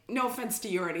no offense to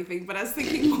you or anything, but I was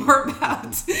thinking more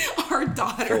about our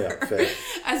daughter. Fair.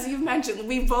 As you've mentioned,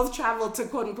 we both traveled to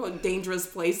quote unquote dangerous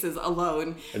places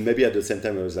alone. And maybe at the same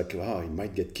time I was like, wow, he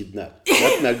might get kidnapped.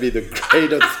 That might be the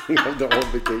greatest thing of the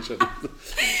whole vacation.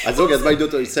 As long as my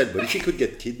daughter said, but if he could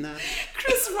get kidnapped.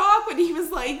 Chris Rock, when he was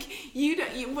like,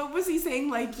 what was he saying?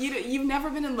 Like, you've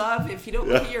never been in love if you don't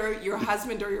look at your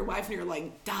husband or your wife and you're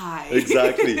like, die.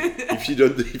 Exactly. If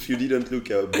you didn't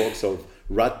look at a box of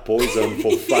rat poison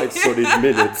for 5 solid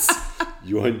minutes,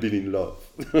 you ain't been in love.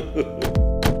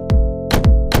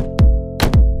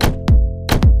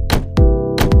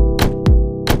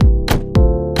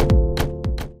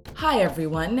 Hi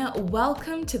everyone,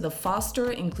 welcome to the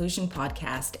Foster Inclusion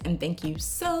Podcast, and thank you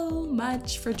so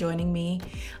much for joining me.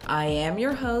 I am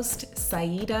your host,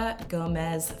 Saida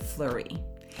Gomez Fleury.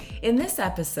 In this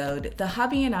episode, the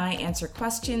hubby and I answer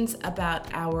questions about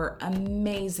our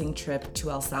amazing trip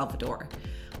to El Salvador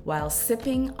while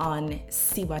sipping on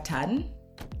Cihuatan,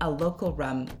 a local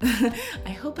rum.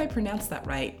 I hope I pronounced that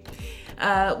right.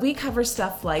 We cover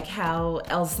stuff like how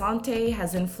El Zonte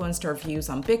has influenced our views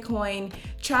on Bitcoin,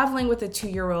 traveling with a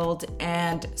 2-year-old,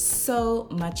 and so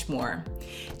much more.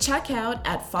 Check out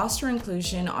at Foster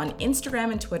Inclusion on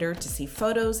Instagram and Twitter to see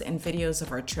photos and videos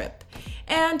of our trip.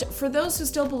 And for those who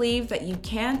still believe that you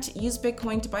can't use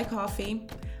Bitcoin to buy coffee,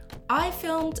 I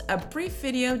filmed a brief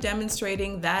video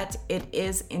demonstrating that it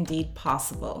is indeed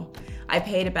possible. I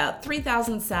paid about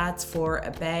 3,000 sats for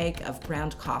a bag of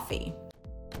ground coffee.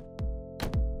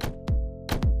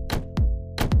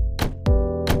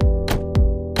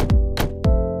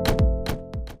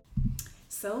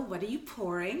 So, what are you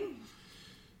pouring?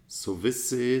 So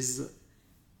this is,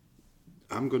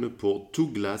 I'm going to pour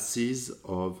 2 glasses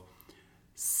of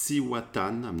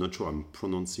Cihuatan. I'm not sure I'm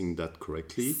pronouncing that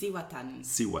correctly.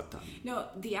 Cihuatan. No,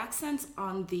 the accent's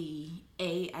on the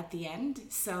A at the end.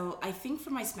 So I think for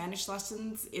my Spanish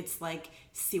lessons, it's like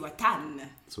Cihuatan.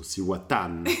 So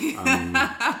Cihuatan.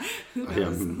 I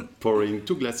am pouring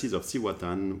 2 glasses of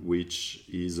Cihuatan, which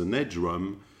is an aged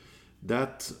rum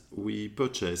that we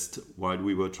purchased while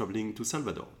we were traveling to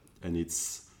Salvador. And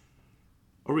it's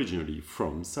originally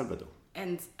from Salvador.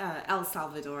 And El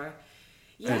Salvador.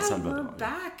 Yeah, El Salvador, we're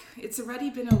back. It's already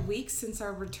been a week since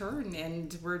our return,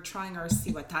 and we're trying our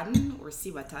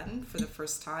Cihuatan for the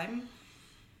first time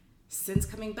since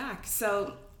coming back.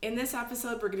 So in this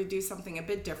episode, we're going to do something a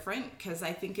bit different because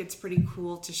I think it's pretty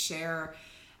cool to share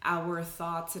our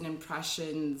thoughts and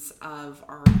impressions of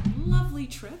our lovely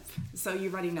trip. So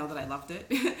you already know that I loved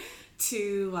it.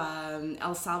 To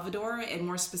El Salvador, and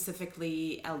more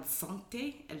specifically El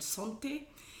Zonte.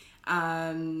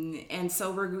 And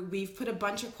so we've put a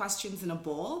bunch of questions in a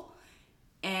bowl,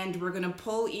 and we're going to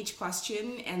pull each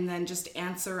question and then just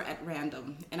answer at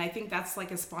random. And I think that's like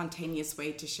a spontaneous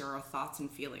way to share our thoughts and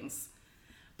feelings.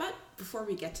 But before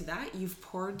we get to that, you've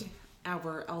poured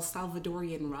our El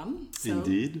Salvadorian rum. So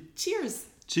Indeed. Cheers.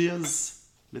 Cheers.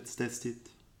 Let's test it.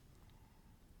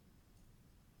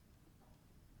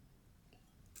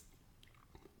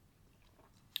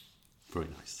 Very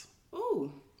nice.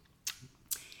 Oh.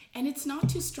 And it's not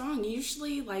too strong.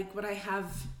 Usually, like when I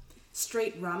have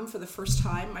straight rum for the first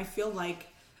time, I feel like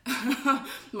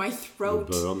my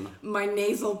throat, my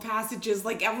nasal passages,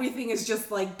 like everything is just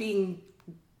like being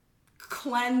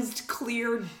cleansed,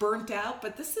 cleared, burnt out.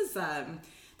 But this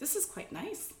is quite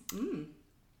nice.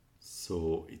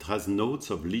 So it has notes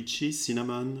of lychee,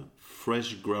 cinnamon,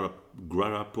 fresh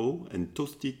guarapo, and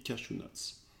toasted cashew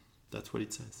nuts. That's what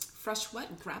it says. Fresh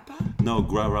what? Grappa? No,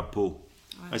 guarapo.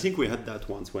 I think we had that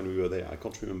once when we were there. I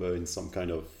can't remember, in some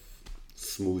kind of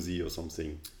smoothie or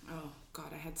something. Oh,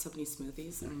 God, I had so many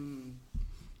smoothies.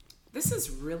 This is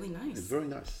really nice. It's very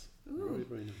nice. Ooh. Very,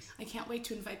 very nice. I can't wait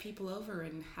to invite people over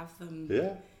and have them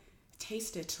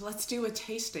taste it. Let's do a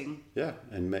tasting. Yeah,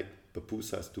 and make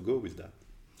pupusas to go with that.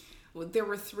 Well, there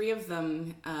were 3 of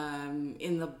them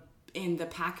in the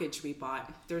package we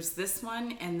bought. There's this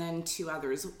one and then 2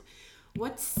 others.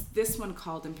 What's this one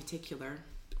called in particular?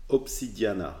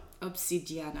 Obsidiana.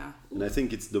 And I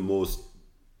think it's the most,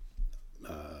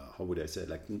 how would I say,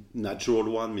 like natural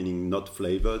one, meaning not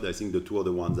flavored. I think the 2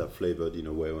 other ones are flavored in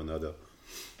a way or another.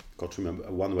 Can't remember.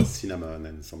 One was cinnamon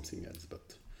and something else,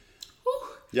 but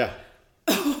yeah.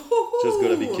 Just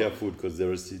gotta be careful because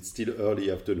it's still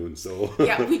early afternoon. So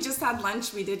yeah, we just had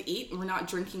lunch. We did eat. We're not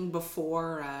drinking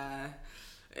before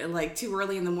like too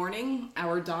early in the morning.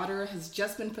 Our daughter has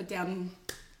just been put down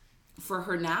for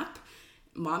her nap.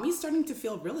 Mommy's starting to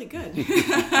feel really good.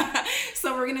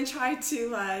 So we're gonna try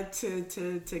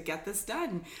to get this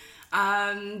done.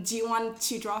 Do you want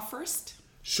to draw first?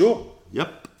 Sure.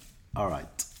 Yep. All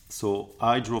right. So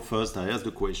I draw first. I ask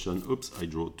the question. Oops, I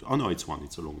draw. Oh no, it's one.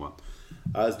 It's a long one.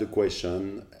 I ask the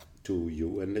question to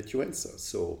you and let you answer.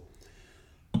 So,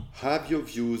 have your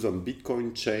views on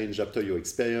Bitcoin changed after your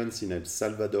experience in El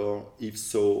Salvador? If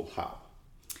so, how?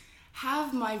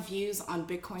 Have my views on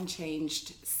Bitcoin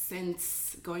changed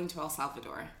since going to El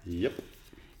Salvador? Yep.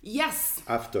 Yes.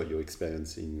 After your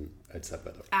experience in El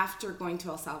Salvador. After going to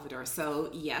El Salvador.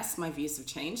 So yes, my views have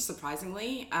changed,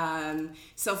 surprisingly.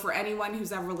 So for anyone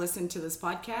who's ever listened to this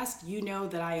podcast, you know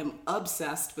that I am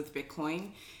obsessed with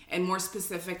Bitcoin, and more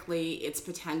specifically, its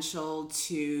potential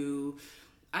to,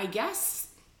 I guess,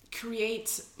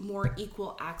 create more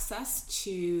equal access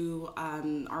to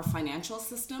our financial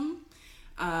system.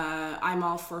 I'm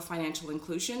all for financial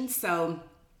inclusion. So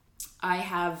I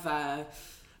have...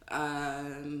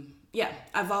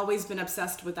 I've always been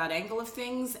obsessed with that angle of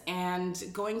things, and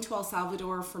going to El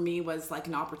Salvador for me was like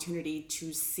an opportunity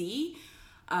to see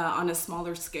on a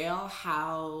smaller scale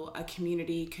how a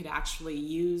community could actually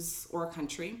use, or a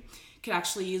country could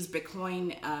actually use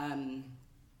Bitcoin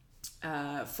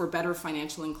for better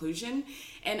financial inclusion.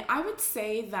 And I would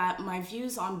say that my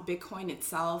views on Bitcoin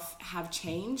itself have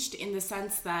changed in the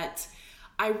sense that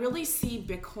I really see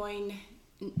Bitcoin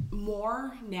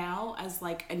more now as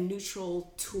like a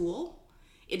neutral tool.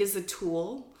 It is a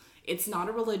tool. It's not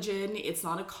a religion. It's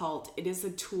not a cult. It is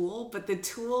a tool. But the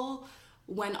tool,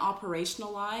 when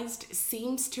operationalized,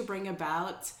 seems to bring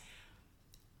about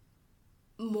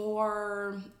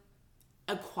more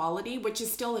equality, which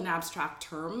is still an abstract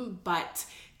term, but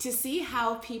to see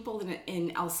how people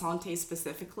in El Sante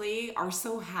specifically are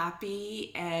so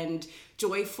happy and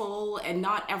joyful, and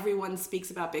not everyone speaks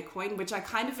about Bitcoin, which I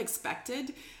kind of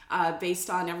expected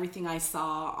based on everything I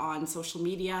saw on social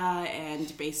media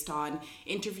and based on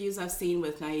interviews I've seen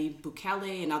with Nayib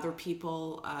Bukele and other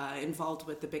people involved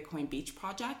with the Bitcoin Beach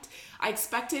project. I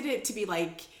expected it to be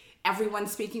like everyone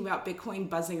speaking about Bitcoin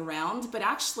buzzing around, but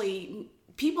actually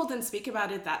people didn't speak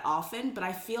about it that often. But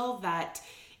I feel that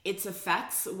its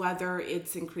effects, whether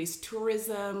it's increased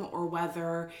tourism or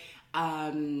whether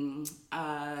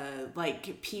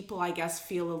like people, I guess,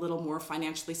 feel a little more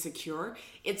financially secure,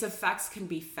 its effects can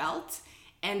be felt.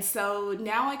 And so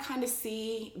now I kind of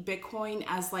see Bitcoin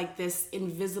as like this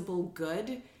invisible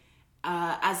good,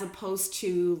 as opposed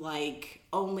to like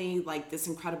only like this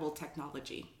incredible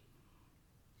technology.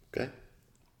 Okay.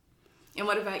 And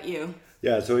what about you?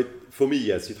 Yeah, so for me,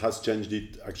 yes, it has changed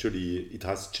it. Actually, it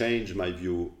has changed my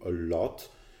view a lot.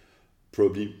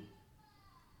 Probably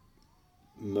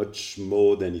much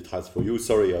more than it has for you.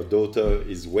 Sorry, our daughter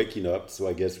is waking up, so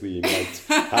I guess we might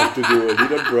have to do a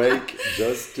little break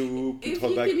just to put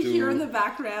her back to... If you can hear in the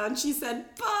background, she said,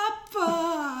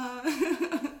 Papa!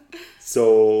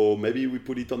 So maybe we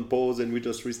put it on pause and we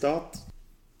just restart?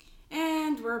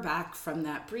 And we're back from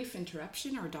that brief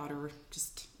interruption. Our daughter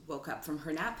just woke up from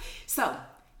her nap. So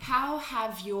how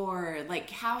has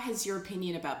your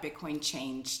opinion about Bitcoin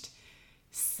changed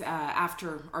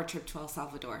after our trip to El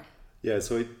Salvador? Yeah,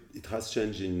 so it has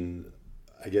changed in,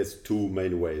 I guess, two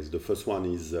main ways. The first one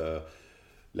is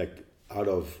like out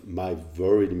of my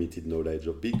very limited knowledge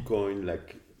of Bitcoin,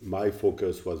 like my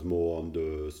focus was more on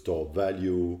the stored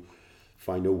value,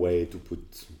 find a way to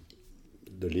put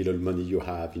the little money you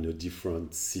have in a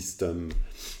different system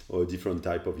or a different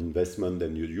type of investment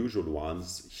than your usual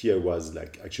ones. Here was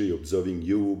like actually observing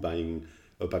you buying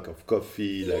a pack of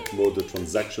coffee, like more the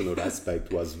transactional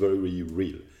aspect was very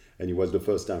real. And it was the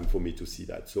first time for me to see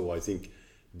that. So I think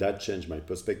that changed my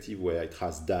perspective, where it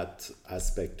has that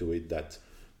aspect to it that,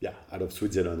 yeah, out of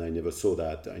Switzerland, I never saw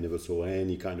that. I never saw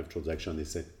any kind of transaction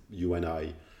except you and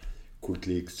I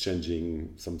quickly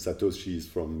exchanging some Satoshis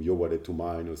from your wallet to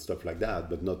mine or stuff like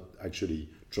that, but not actually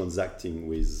transacting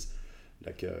with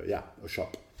like a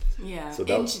shop. Yeah, so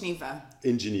in Geneva.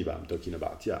 In Geneva, I'm talking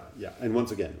about, yeah. And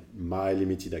once again, my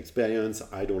limited experience,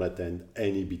 I don't attend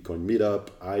any Bitcoin meetup.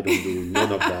 I don't do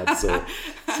none of that.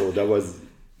 So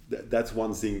that's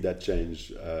one thing that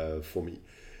changed for me.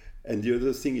 And the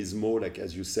other thing is more like,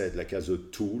 as you said, like as a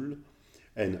tool.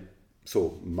 And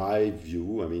so my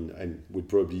view, I mean, and we'll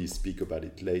probably speak about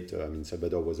it later. I mean,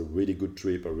 Salvador was a really good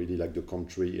trip. I really liked the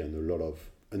country and a lot of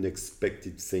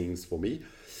unexpected things for me.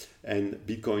 And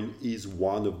Bitcoin is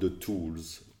one of the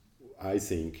tools, I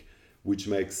think, which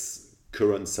makes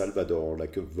current Salvador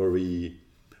like a very,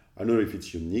 I don't know if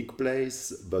it's unique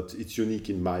place, but it's unique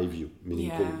in my view,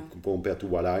 meaning compared to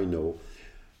what I know,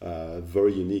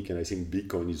 very unique. And I think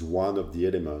Bitcoin is one of the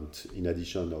elements, in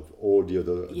addition of all the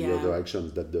other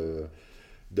actions that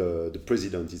the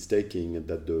president is taking and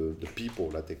that the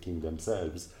people are taking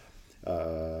themselves.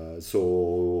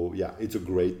 So yeah, it's a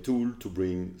great tool to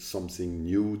bring something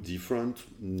new, different.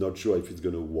 Not sure if it's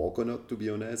going to work or not, to be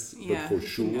honest, Yeah, but for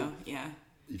sure,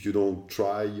 if you don't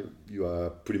try, you are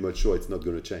pretty much sure it's not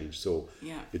going to change. So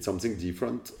it's something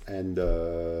different, and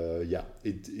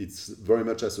it's very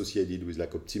much associated with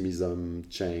like optimism,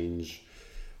 change,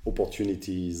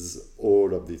 opportunities,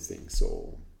 all of these things.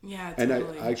 So yeah, and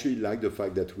totally. I actually like the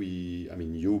fact that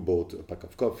you bought a pack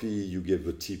of coffee, you gave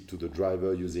a tip to the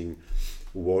driver using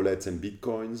wallets and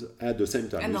bitcoins at the same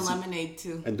time. And the lemonade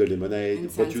too. And the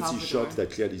lemonade, but you Salvador. see shops that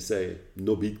clearly say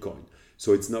no Bitcoin.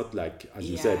 So it's not like, as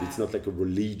you said, it's not like a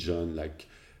religion. Like,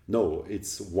 no,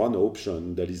 it's one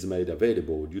option that is made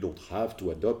available. You don't have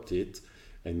to adopt it.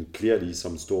 And clearly,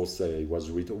 some stores say it was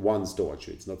written. One store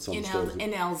actually, it's not some stores.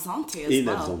 In El Zonte as in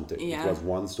well. El Zonte, it was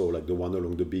one store, like the one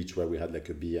along the beach where we had like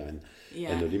a beer and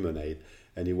a lemonade.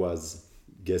 And it was,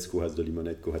 guess who has the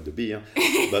lemonade, who had the beer.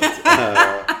 But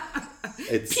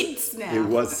it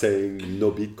was saying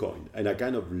no Bitcoin. And I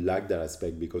kind of like that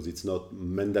aspect because it's not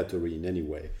mandatory in any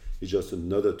way. It's just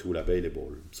another tool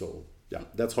available. So yeah,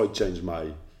 that's how it changed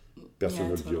my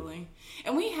personal view.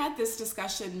 And we had this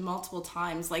discussion multiple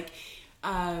times. Like,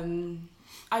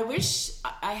 I wish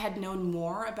I had known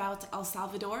more about El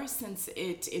Salvador since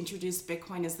it introduced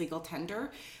Bitcoin as legal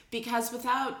tender, because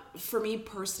without, for me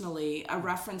personally, a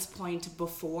reference point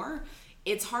before,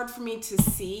 it's hard for me to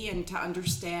see and to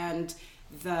understand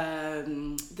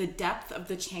the depth of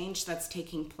the change that's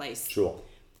taking place. Sure.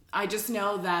 I just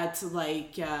know that,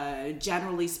 like,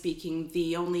 generally speaking,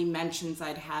 the only mentions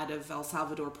I'd had of El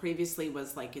Salvador previously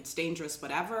was, like, it's dangerous,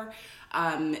 whatever.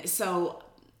 So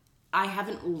I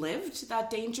haven't lived that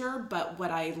danger, but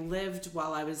what I lived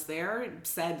while I was there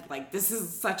said, like, this is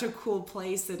such a cool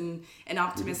place and an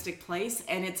optimistic place.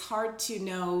 And it's hard to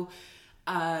know,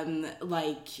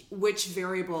 like, which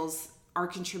variables are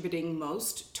contributing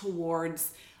most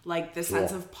towards like the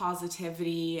sense of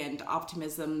positivity and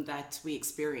optimism that we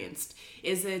experienced.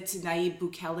 Is it Nayib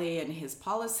Bukele and his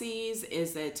policies?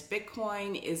 Is it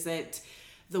Bitcoin? Is it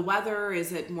the weather?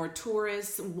 Is it more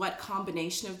tourists? What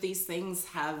combination of these things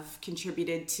have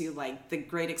contributed to like the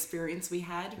great experience we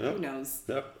had? Who knows?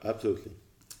 Yep, absolutely.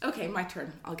 Okay, my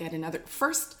turn. I'll get another.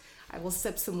 First, I will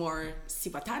sip some more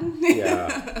Sibatan.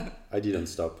 Yeah, I didn't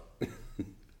stop.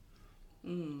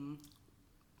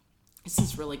 This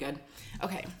is really good.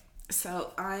 Okay,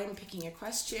 so I'm picking a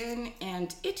question,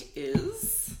 and it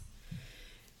is: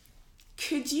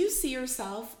 could you see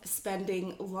yourself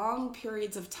spending long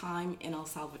periods of time in El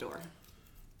Salvador?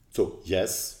 So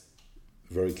yes,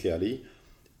 very clearly.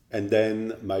 And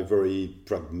then my very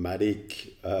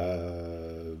pragmatic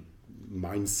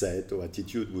mindset or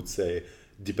attitude would say,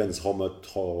 depends how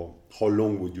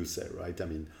long would you say, right? I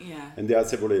mean, and there are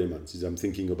several elements. I'm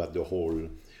thinking about the whole.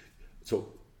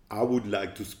 So I would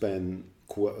like to spend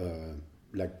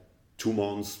like 2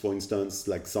 months, for instance,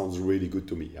 like sounds really good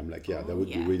to me. I'm like, that would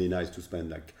be really nice to spend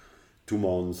like 2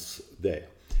 months there.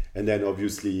 And then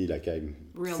obviously, like I'm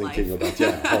real thinking life.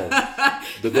 about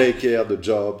the daycare, the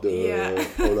job,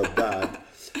 all of that.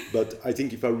 But I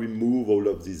think if I remove all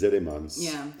of these elements,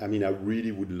 I mean, I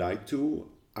really would like to.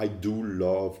 I do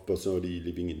love personally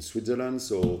living in Switzerland.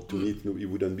 So to me, it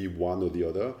wouldn't be one or the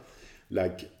other.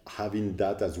 Like having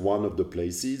that as one of the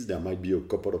places, there might be a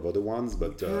couple of other ones,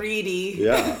 but greedy.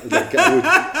 Yeah, like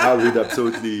I would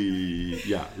absolutely,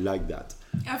 like that.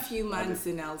 A few months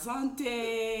in El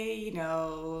Zonte, you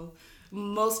know,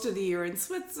 most of the year in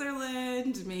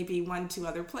Switzerland, maybe 1-2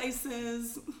 other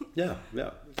places. Yeah.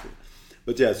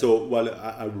 But so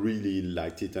I really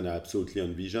liked it and I absolutely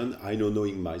envisioned. I know,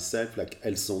 knowing myself, like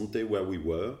El Zonte, where we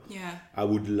were, I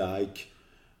would like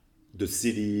the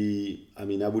city. I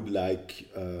mean, I would like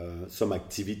some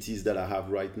activities that I have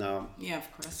right now. Yeah,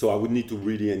 of course. So I would need to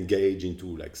really engage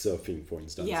into like surfing, for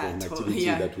instance, or an activity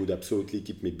that would absolutely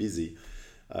keep me busy.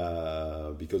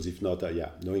 Because if not,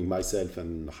 knowing myself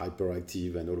and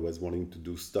hyperactive and always wanting to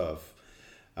do stuff,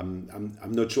 I'm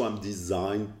not sure I'm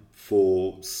designed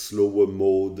for slower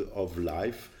mode of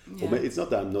life. Or it's not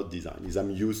that I'm not designed; it's I'm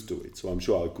used to it. So I'm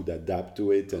sure I could adapt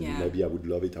to it, and maybe I would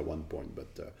love it at one point.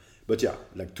 But yeah,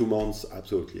 like 2 months,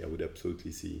 absolutely, I would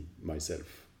absolutely see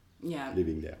myself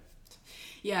living there.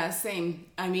 Yeah, same.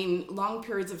 I mean, long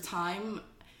periods of time.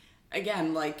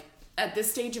 Again, like at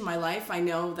this stage in my life, I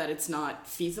know that it's not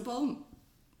feasible.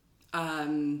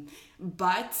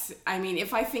 But I mean,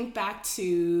 if I think back to,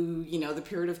 you know, the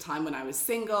period of time when I was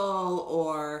single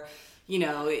or, you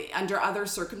know, under other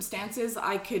circumstances,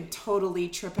 I could totally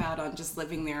trip out on just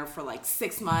living there for like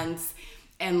 6 months.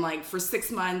 And like for 6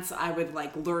 months, I would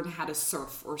like learn how to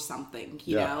surf or something,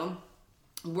 you know,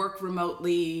 work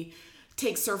remotely,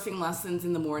 take surfing lessons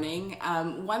in the morning.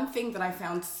 One thing that I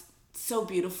found so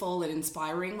beautiful and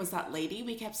inspiring was that lady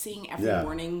we kept seeing every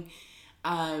morning.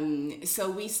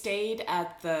 So we stayed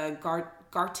at the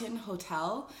Garten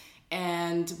Hotel,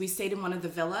 and we stayed in one of the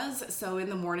villas. So in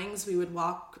the mornings we would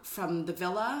walk from the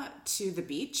villa to the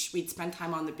beach. We'd spend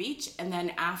time on the beach, and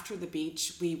then after the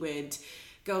beach we would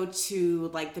go to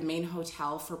like the main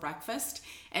hotel for breakfast.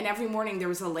 And every morning there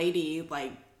was a lady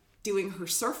like doing her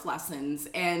surf lessons,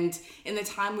 and in the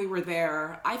time we were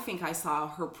there, I think I saw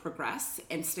her progress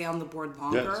and stay on the board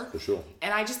longer. Yes, for sure.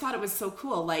 And I just thought it was so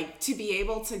cool, like to be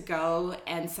able to go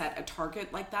and set a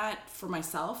target like that for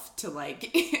myself, to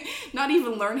like not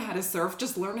even learn how to surf,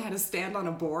 just learn how to stand on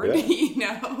a board, you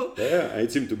know? Yeah, and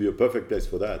it seemed to be a perfect place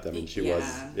for that. I mean, she was,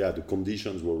 the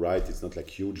conditions were right. It's not like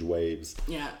huge waves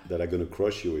that are going to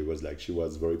crush you. It was like she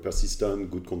was very persistent,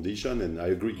 good condition, and I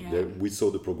agree. We saw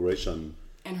the progression.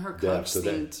 And her coach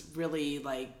seemed really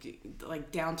like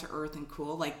down to earth and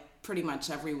cool, like pretty much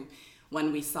everyone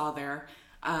we saw there.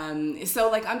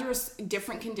 So like under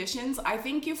different conditions, I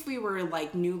think if we were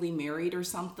like newly married or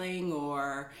something,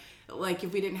 or like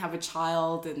if we didn't have a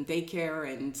child and daycare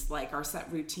and like our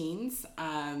set routines,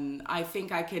 I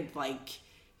think I could like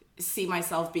see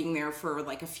myself being there for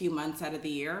like a few months out of the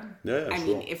year. I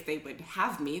mean, if they would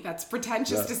have me, that's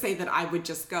pretentious to say that I would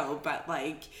just go, but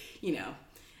like, you know,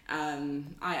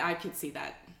 I could see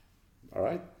that. All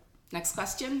right. Next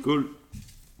question. Cool.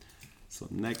 So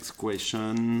next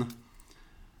question.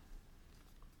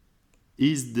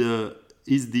 Is the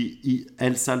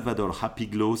El Salvador Happy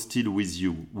Glow still with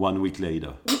you 1 week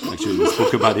later? Actually, we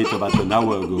spoke about it about an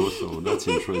hour ago, so that's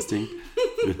interesting.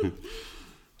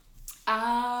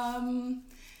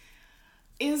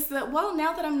 Well,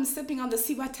 now that I'm sipping on the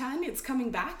Cihuatan, it's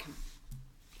coming back.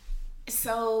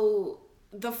 So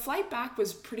the flight back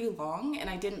was pretty long, and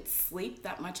I didn't sleep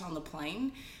that much on the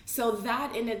plane. So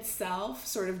that in itself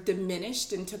sort of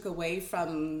diminished and took away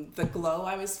from the glow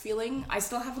I was feeling. I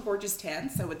still have a gorgeous tan,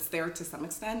 so it's there to some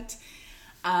extent.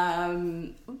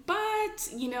 But,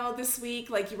 you know, this week,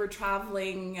 like you were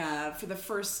traveling for the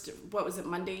first,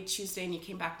 Monday, Tuesday, and you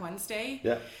came back Wednesday?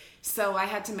 Yeah. So I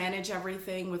had to manage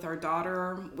everything with our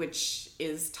daughter, which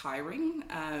is tiring.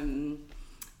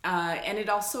 And it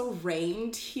also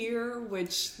rained here,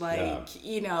 which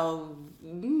you know,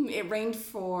 it rained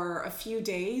for a few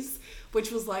days, which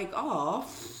was like,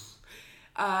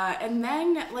 and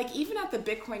then like even at the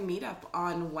Bitcoin meetup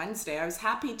on Wednesday, I was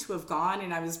happy to have gone,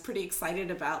 and I was pretty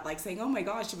excited about like saying, oh my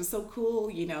gosh, it was so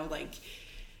cool, you know, like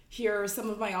here are some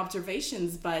of my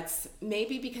observations. But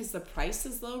maybe because the price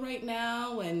is low right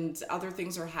now and other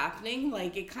things are happening,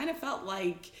 like it kind of felt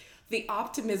like the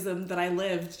optimism that I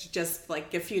lived just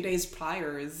like a few days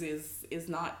prior is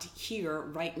not here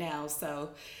right now. So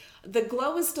the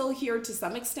glow is still here to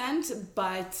some extent,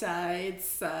 but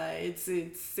it's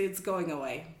going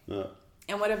away.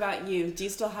 And what about you? Do you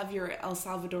still have your El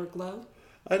Salvador glow?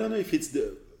 I don't know if it's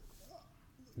the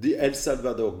El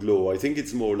Salvador glow. I think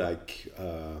it's more like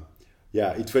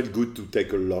it felt good to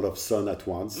take a lot of sun at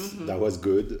once. Mm-hmm. That was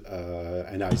good.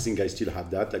 And I think I still have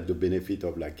that, like the benefit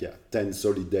of 10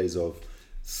 solid days of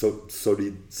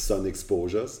solid sun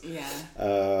exposures.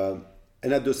 Yeah.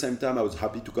 And at the same time, I was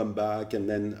happy to come back. And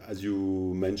then, as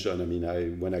you mentioned, I mean,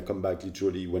 when I come back,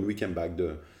 literally, when we came back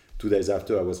the 2 days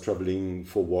after, I was traveling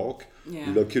for work. Yeah.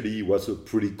 Luckily, it was a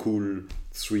pretty cool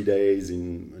 3 days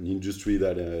in an industry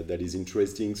that is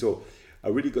interesting. So I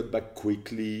really got back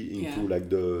quickly into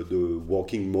the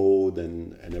working mode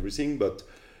and everything. But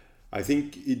I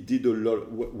think it did a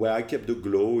lot. Where I kept the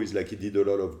glow is like it did a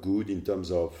lot of good in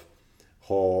terms of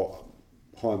how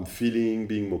I'm feeling,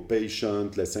 being more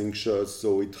patient, less anxious.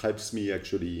 So it helps me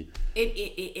actually.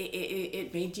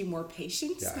 It made you more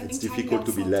patient. Yeah, it's difficult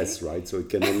to be less, right? So it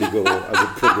can only go as a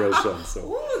progression. So.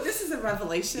 Ooh, this is a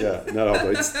revelation. Yeah, no,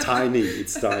 but it's tiny.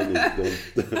 It's tiny.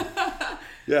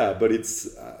 Yeah, but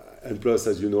it's. And plus,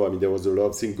 as you know, I mean, there was a lot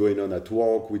of things going on at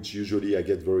work, which usually I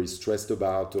get very stressed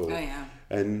about.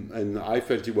 And I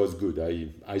felt it was good.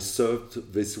 I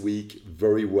surfed this week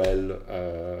very well.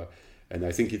 And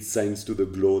I think it's thanks to the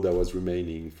glow that was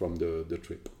remaining from the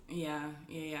trip. Yeah,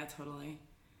 totally.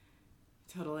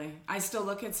 I still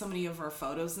look at so many of our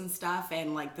photos and stuff,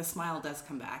 and like the smile does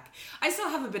come back. I still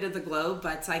have a bit of the glow,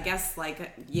 but I guess I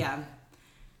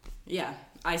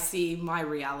see my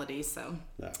reality, so.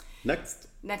 Yeah.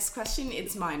 Next question,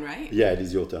 it's mine, right? Yeah, it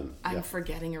is your turn. I'm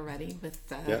forgetting already with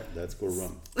yeah, that's called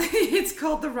rum. It's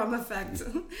called the rum effect.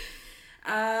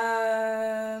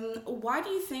 Why do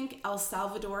you think El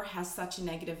Salvador has such a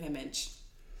negative image?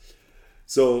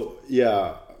 So,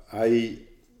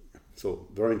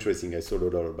 very interesting. I thought a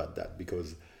lot about that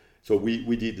because So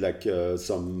we did like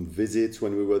some visits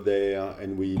when we were there,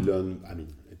 and we learned, I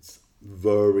mean, it's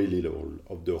very little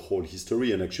of the whole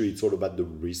history, and actually it's all about the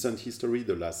recent history,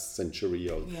 the last century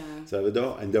of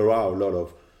Salvador, and there are a lot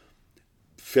of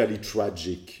fairly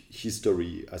tragic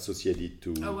history associated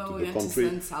to the country. To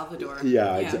San Salvador.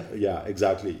 Yeah,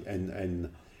 exactly, and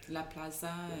La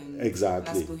Plaza and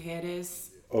exactly. Las Mujeres.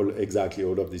 All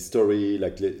of this story,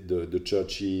 like the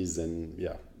churches, and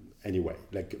anyway,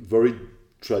 like very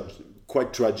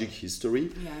quite tragic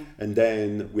history. And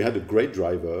then we had a great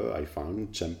driver, I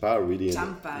found, Champa, really.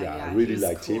 I really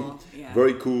liked him.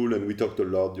 Very cool, and we talked a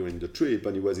lot during the trip,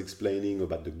 and he was explaining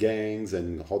about the gangs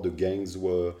and how the gangs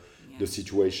were the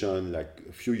situation like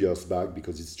a few years back,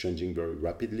 because it's changing very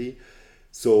rapidly.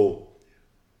 So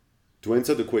to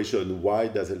answer the question, why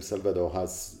does El Salvador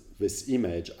has this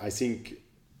image? I think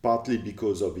partly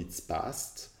because of its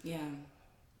past.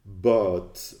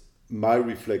 But my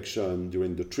reflection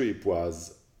during the trip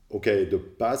was, okay, the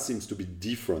past seems to be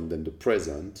different than the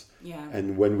present.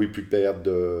 And when we prepared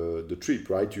the trip,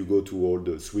 right, you go to all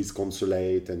the Swiss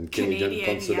consulate and Canadian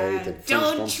consulate and French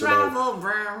don't consulate.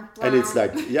 Travel. And it's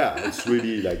like, it's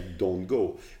really like, don't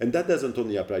go. And that doesn't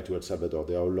only apply to El Salvador.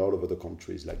 There are a lot of other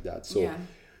countries like that. So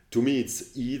to me,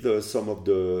 it's either some of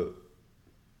the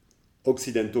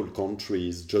Occidental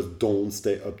countries just don't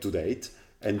stay up to date,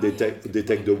 and they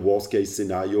take the worst case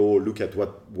scenario, look at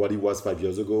what it was 5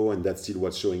 years ago, and that's still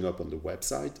what's showing up on the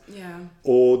website.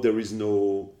 Or there is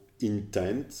no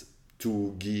intent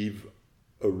to give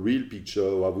a real picture,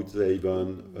 or I would say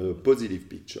even a positive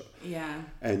picture.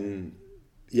 And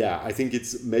I think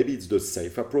maybe it's the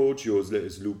safe approach. You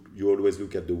always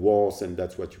look at the worst, and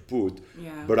that's what you put.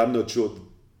 But I'm not sure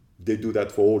they do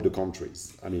that for all the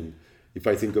countries. I mean, if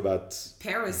I think about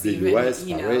Paris, the even, US,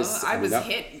 Paris, I was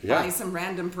hit by some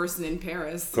random person in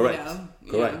Paris.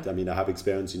 Correct. I mean, I have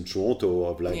experience in Toronto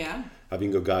of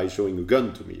having a guy showing a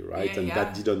gun to me, right? And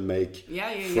that didn't make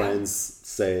friends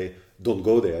say, don't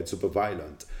go there, it's super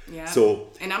violent. So,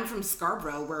 and I'm from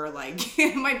Scarborough, where like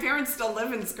my parents still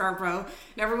live in Scarborough,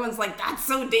 and everyone's like, that's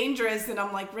so dangerous, and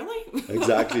I'm like, really?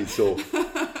 Exactly. So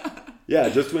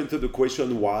just to answer the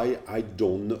question why,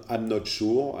 I'm not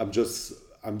sure.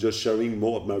 I'm just sharing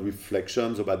more of my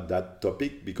reflections about that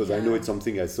topic, because I know it's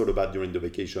something I thought about during the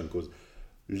vacation, because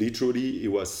literally it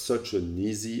was such an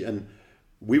easy, and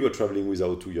we were traveling with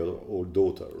our 2-year-old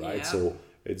daughter, right? So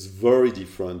it's very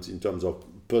different in terms of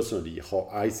personally how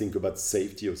I think about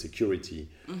safety or security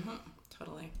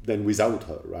than without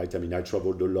her, right? I mean, I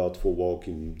traveled a lot for work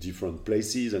in different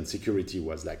places, and security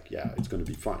was like, it's going to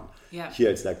be fine. Here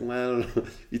it's like, well,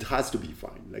 it has to be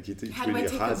fine. Like it how really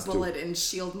do I take a bullet and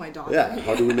shield my daughter?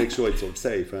 How do we make sure it's all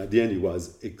safe? And at the end, it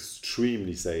was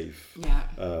extremely safe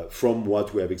from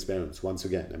what we have experienced. Once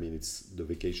again, I mean, it's the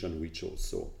vacation we chose.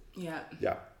 So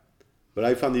but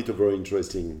I found it a very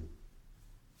interesting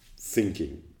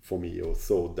thinking for me, or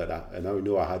thought that I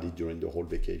know I had it during the whole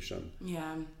vacation.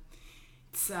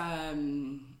 It's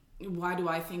why do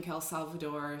I think El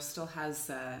Salvador still has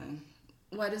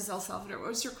what is El Salvador? What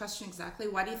was your question exactly?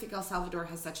 Why do you think El Salvador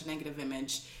has such a negative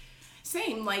image?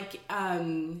 Same, like,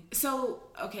 so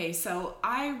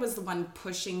I was the one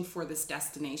pushing for this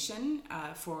destination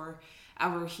for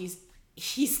our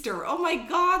Easter. Oh my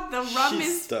God, the rum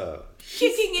is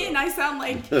kicking in. I sound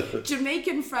like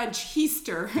Jamaican French,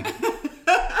 Easter.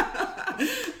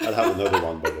 I'll have another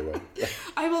one, by the way.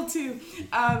 I will too.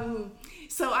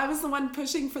 So I was the one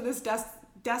pushing for this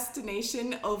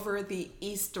destination over the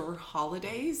Easter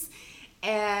holidays.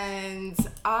 And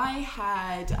I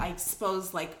had, I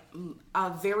suppose, like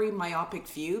a very myopic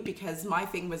view, because my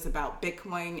thing was about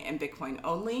Bitcoin and Bitcoin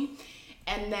only.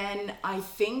 And then I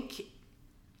think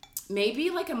maybe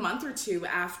like a month or two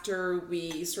after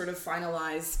we sort of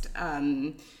finalized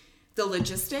the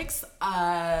logistics,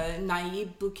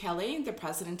 Nayib Bukele, the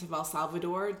president of El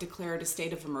Salvador, declared a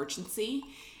state of emergency.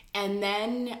 And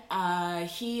then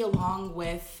he, along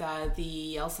with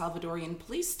the El Salvadorian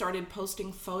police, started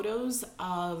posting photos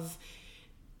of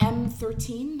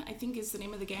M13, I think is the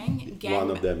name of the gang. One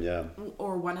of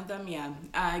them,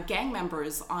 gang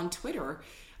members on Twitter,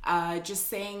 just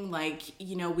saying like,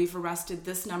 we've arrested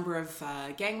this number of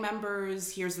gang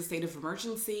members, here's the state of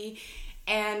emergency.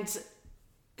 And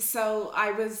so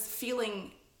I was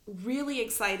feeling really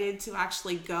excited to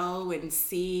actually go and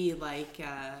see like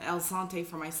El Sante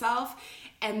for myself.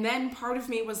 And then part of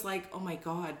me was like, oh my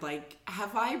God, like,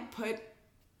 have I put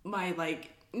my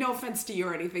like no offense to you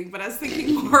or anything, but I was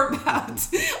thinking more about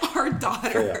our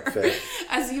daughter. Fair.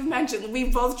 As you've mentioned, we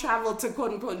both traveled to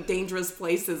quote unquote dangerous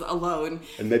places alone.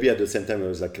 And maybe at the same time I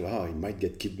was like, wow, he might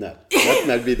get kidnapped. That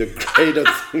might be the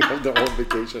greatest thing of the whole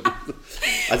vacation.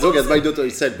 As long as my daughter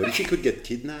is said, but if he could get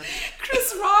kidnapped.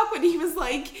 Chris Rock, when he was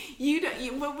like,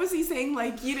 what was he saying?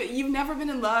 Like, you've never been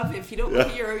in love if you don't look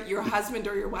at your husband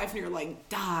or your wife and you're like,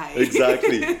 die.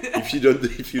 Exactly. If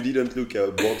you didn't look at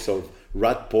a box of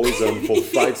rat poison for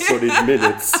 5 solid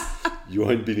minutes, you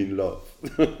ain't been in love.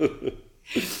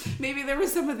 Maybe there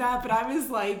was some of that, but I was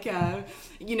like, have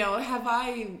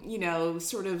I,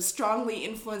 sort of strongly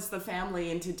influenced the family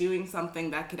into doing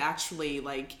something that could actually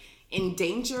like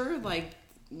endanger, like,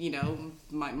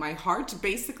 my heart,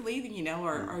 basically,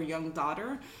 our young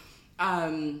daughter.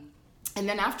 And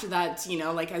then after that,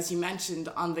 like as you mentioned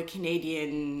on the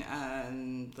Canadian,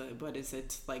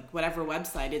 whatever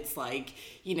website, it's like,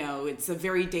 it's a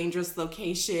very dangerous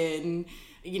location,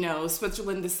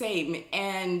 Switzerland the same.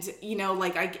 And,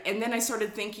 and then I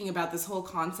started thinking about this whole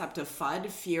concept of FUD,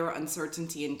 fear,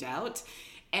 uncertainty, and doubt.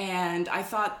 And I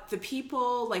thought the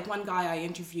people, like one guy I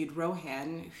interviewed,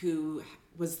 Rohan, who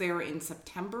was there in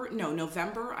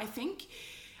November, I think.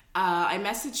 I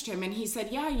messaged him and he said,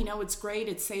 yeah, it's great,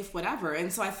 it's safe, whatever.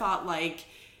 And so I thought, like,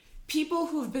 people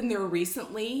who've been there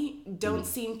recently don't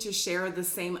seem to share the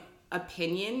same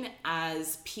opinion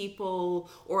as people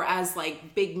or as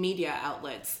like big media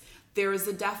outlets. There is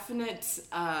a definite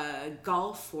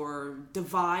gulf or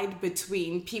divide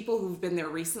between people who've been there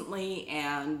recently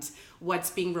and what's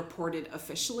being reported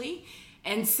officially.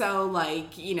 And so,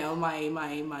 like,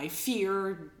 my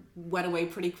fear went away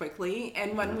pretty quickly.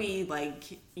 And when we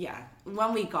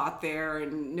got there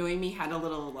and Noemi had a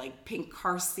little like pink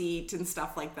car seat and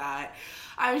stuff like that,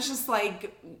 I was just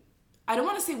like, I don't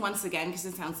want to say once again because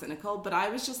it sounds cynical, but I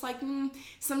was just like,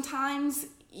 sometimes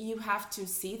you have to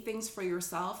see things for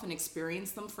yourself and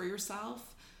experience them for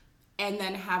yourself and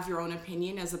then have your own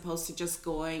opinion as opposed to just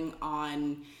going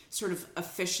on sort of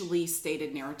officially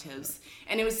stated narratives.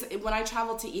 And it was, when I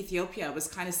traveled to Ethiopia, it was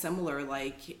kind of similar.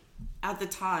 Like, at the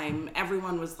time,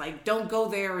 everyone was like, don't go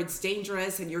there, it's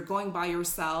dangerous, and you're going by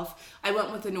yourself. I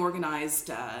went with an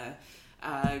organized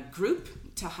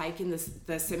group to hike in the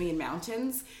Simien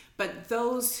Mountains, but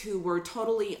those who were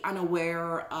totally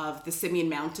unaware of the Simien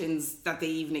Mountains, that they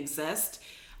even exist,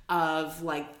 of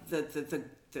like the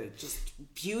just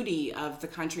beauty of the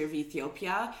country of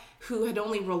Ethiopia, who had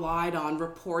only relied on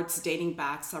reports dating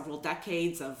back several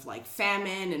decades of like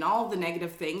famine and all the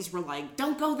negative things, were like,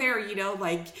 don't go there,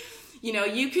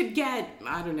 you could get,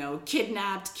 I don't know,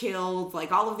 kidnapped, killed,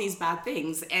 like all of these bad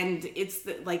things. And it's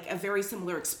like a very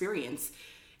similar experience.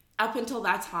 Up until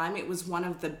that time, it was one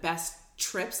of the best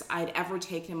trips I'd ever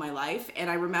taken in my life. And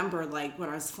I remember like when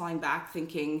I was flying back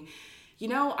thinking,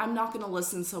 I'm not going to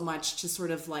listen so much to sort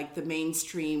of like the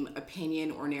mainstream opinion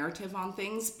or narrative on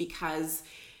things, because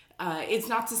it's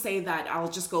not to say that I'll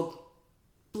just go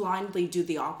blindly do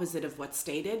the opposite of what's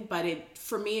stated, but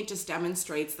for me it just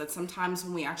demonstrates that sometimes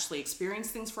when we actually experience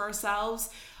things for ourselves,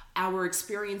 our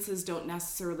experiences don't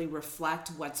necessarily reflect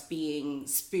what's being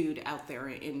spewed out there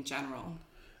in general.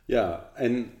 Yeah,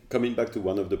 and coming back to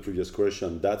one of the previous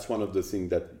questions, that's one of the things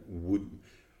that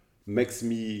makes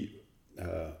me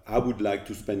I would like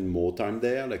to spend more time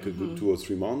there, like a good 2 or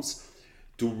 3 months,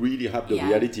 to really have the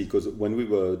reality. Because when we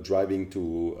were driving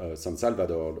to San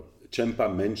Salvador,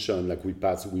 Chempa mentioned, like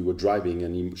we were driving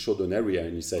and he showed an area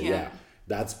and he said,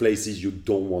 that's places you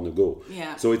don't want to go.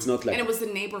 Yeah. So it's not like... And it was the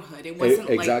neighborhood. It wasn't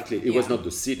exactly. Like... It was not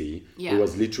the city. Yeah. It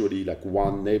was literally like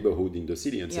one neighborhood in the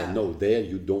city and said, no, there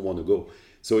you don't want to go.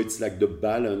 So it's like the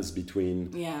balance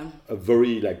between a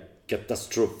very like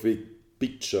catastrophic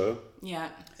picture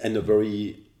and a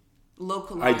very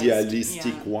localized,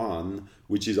 idealistic one,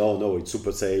 which is, oh no, it's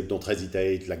super safe, don't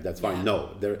hesitate, like that's fine.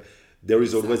 No, there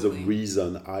is always a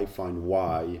reason, I find,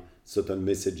 why certain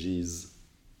messages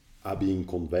are being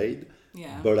conveyed.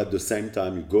 But at the same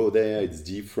time, you go there, it's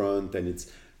different, and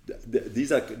it's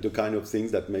these are the kind of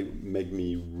things that make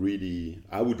me really,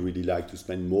 I would really like to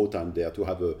spend more time there to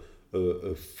have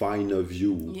a finer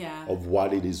view of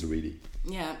what it is really.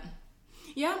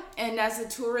 Yeah, and as a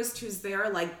tourist who's there,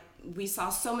 like, we saw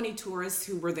so many tourists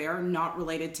who were there, not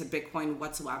related to Bitcoin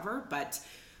whatsoever, but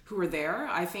who were there.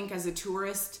 I think as a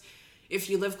tourist, if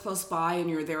you live close by and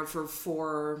you're there for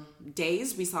 4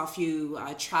 days, we saw a few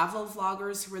travel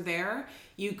vloggers who were there.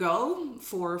 You go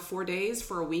for 4 days,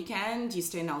 for a weekend, you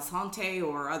stay in El Sante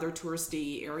or other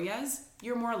touristy areas,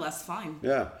 you're more or less fine.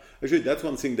 Yeah, actually that's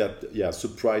one thing that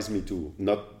surprised me too,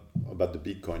 not about the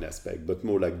Bitcoin aspect, but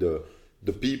more like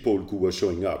the people who were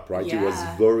showing up, right? It was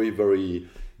very, very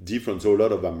different. So a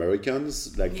lot of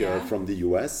Americans, like from the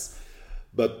US,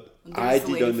 but I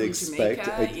didn't expect.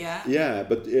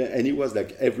 And it was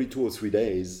like every 2 or 3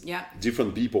 days,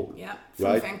 different people. Yeah,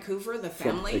 from Vancouver, the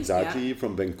family.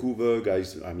 From Vancouver,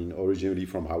 guys. I mean, originally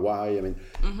from Hawaii. I mean,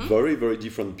 very, very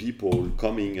different people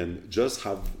coming and just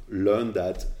have learned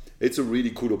that it's a really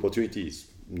cool opportunity. It's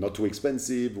not too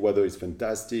expensive. Weather is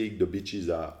fantastic. The beaches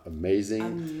are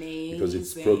amazing. Because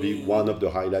it's probably one of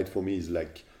the highlights for me is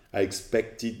like, I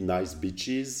expected nice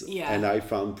beaches, and I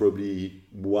found probably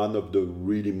one of the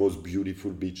really most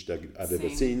beautiful beach that I've ever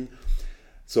seen.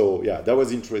 So that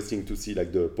was interesting to see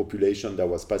like the population that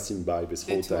was passing by this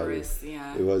hotel. Tourists,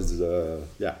 It was,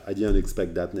 I didn't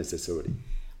expect that necessarily.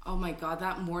 Oh my God,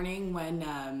 that morning when,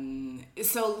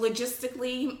 so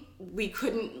logistically, we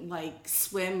couldn't like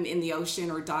swim in the ocean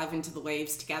or dive into the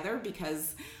waves together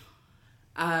because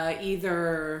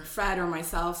either Fred or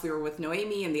myself, we were with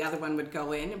Noemi and the other one would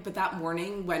go in. But that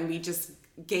morning when we just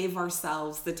gave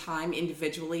ourselves the time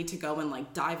individually to go and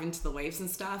like dive into the waves and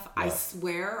stuff, I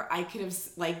swear I could have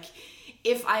like,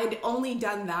 if I had only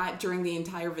done that during the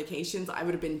entire vacations, I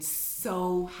would have been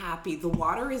so happy. The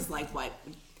water is like what?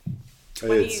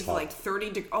 20, like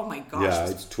 30 oh my gosh. Yeah,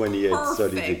 it's 28,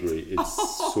 30 degrees.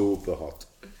 It's super hot.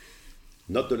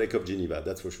 Not the Lake of Geneva,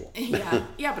 that's for sure. But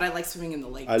I like swimming in the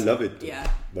lake. I love it.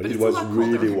 But it was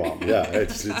really warm.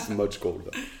 It's much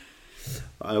colder.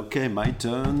 Okay, my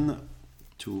turn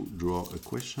to draw a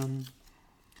question.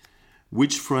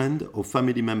 Which friend or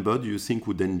family member do you think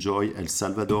would enjoy El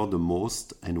Salvador the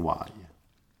most and why?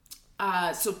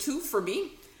 So 2 for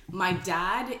me, my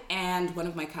dad and one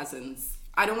of my cousins.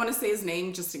 I don't want to say his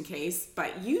name just in case,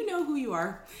 but you know who you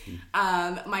are.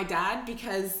 My dad,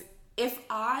 because if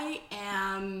I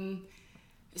am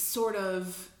sort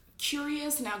of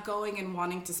curious and outgoing and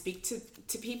wanting to speak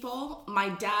to people, my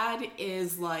dad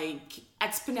is like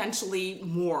exponentially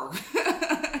more.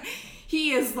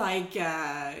 He is like,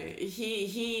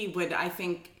 he would, I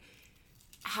think,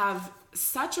 have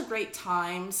such a great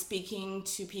time speaking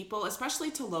to people,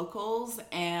 especially to locals,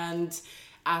 and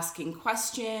asking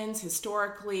questions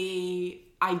historically,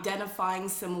 identifying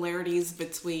similarities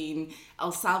between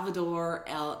El Salvador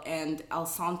and El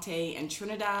Sante and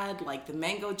Trinidad, like the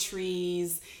mango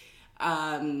trees.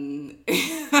 Actually,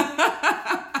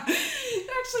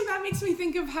 that makes me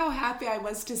think of how happy I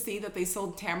was to see that they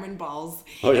sold tamarind balls,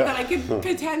 and that I could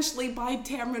potentially buy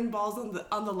tamarind balls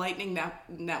on the Lightning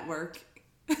Network.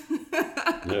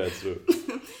 It's true.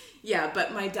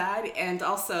 But my dad and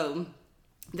also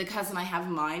the cousin I have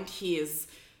in mind, he is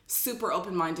super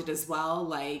open-minded as well.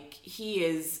 Like, he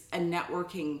is a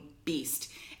networking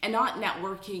beast, and not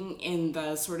networking in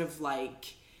the sort of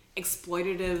like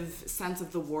exploitative sense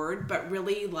of the word, but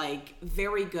really like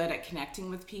very good at connecting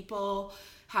with people,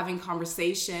 having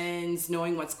conversations,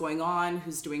 knowing what's going on,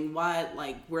 who's doing what,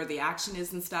 like where the action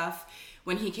is and stuff.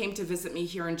 When he came to visit me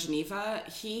here in Geneva,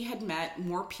 he had met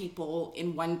more people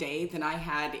in one day than I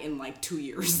had in like 2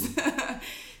 years.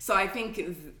 So I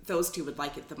think those 2 would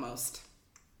like it the most.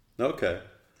 Okay.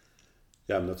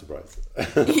 Yeah, I'm not surprised.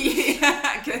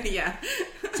 Yeah.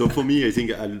 So for me, I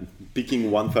think I'm picking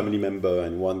one family member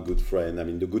and one good friend. I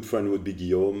mean, the good friend would be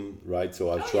Guillaume, right?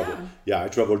 So I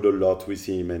traveled a lot with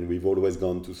him, and we've always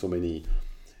gone to so many,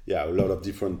 a lot of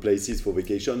different places for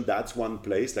vacation. That's one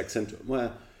place, like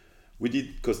we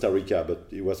did Costa Rica, but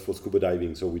it was for scuba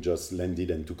diving, so we just landed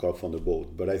and took off on the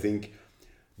boat. But I think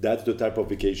that's the type of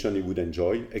vacation he would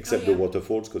enjoy, except the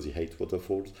waterfalls, because he hates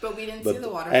waterfalls. But we didn't see the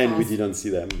waterfalls. And we didn't see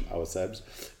them ourselves.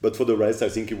 But for the rest, I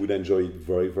think he would enjoy it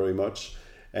very, very much.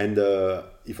 And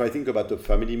if I think about a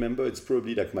family member, it's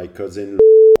probably like my cousin.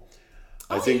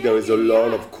 I think there is a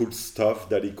lot of cool stuff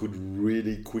that he could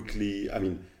really quickly... I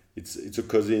mean, it's a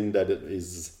cousin that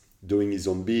is doing his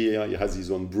own beer, he has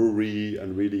his own brewery,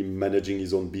 and really managing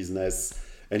his own business,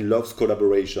 and loves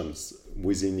collaborations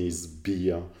within his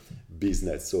beer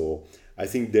business. So I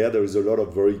think there is a lot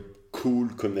of very cool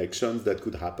connections that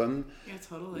could happen. Yeah,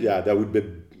 totally. Yeah, that would be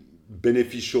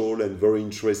beneficial and very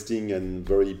interesting and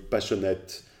very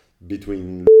passionate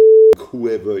between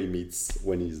whoever he meets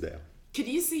when he's there. Could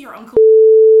you see your uncle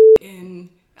in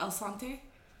El Sante?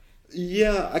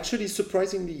 Yeah, actually,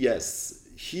 surprisingly, yes.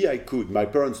 Here I could. My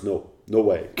parents, no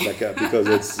way, like because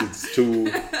it's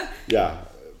too,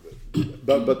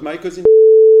 But my cousin,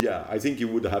 I think he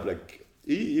would have like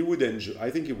he would enjoy.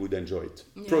 I think he would enjoy it.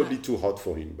 Yeah. Probably too hot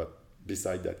for him, but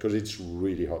beside that, because it's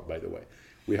really hot, by the way.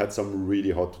 We had some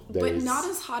really hot days, but not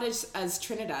as hot as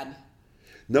Trinidad.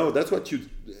 No, that's what you.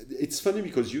 It's funny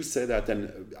because you say that,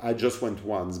 and I just went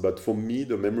once. But for me,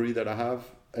 the memory that I have,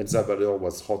 El Salvador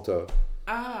was hotter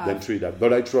than Trinidad.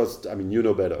 But I trust, I mean, you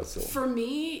know better, so. For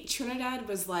me, Trinidad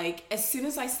was like, as soon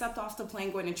as I stepped off the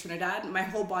plane going to Trinidad, my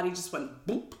whole body just went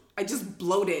boop. I just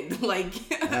bloated. Like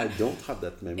I don't have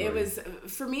that memory. It was,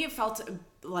 for me, it felt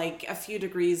like a few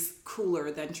degrees cooler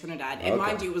than Trinidad. And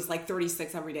mind you, it was like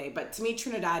 36 every day. But to me,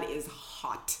 Trinidad is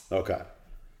hot. Okay.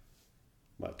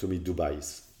 Well, to me, Dubai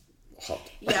is hot.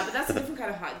 Yeah, but that's a different kind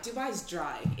of hot. Dubai is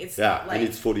dry. It's yeah, like, and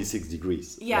it's 46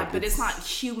 degrees. Yeah, like but it's not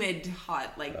humid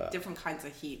hot, like different kinds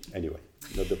of heat. Anyway,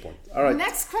 not the point. All right.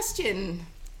 Next question.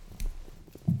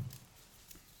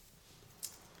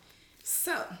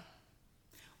 So,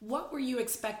 what were you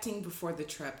expecting before the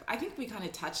trip? I think we kind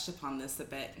of touched upon this a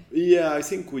bit. Yeah, I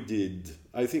think we did.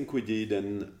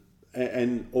 And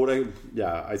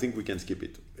I think we can skip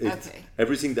it. Okay.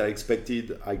 Everything that I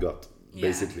expected, I got,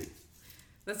 basically.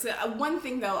 That's one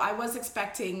thing though. I was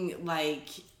expecting like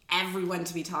everyone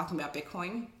to be talking about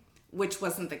Bitcoin, which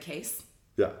wasn't the case.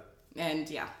 Yeah. And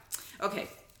yeah. Okay.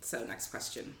 So next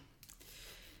question.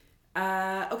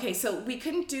 Okay, so we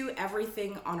couldn't do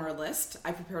everything on our list.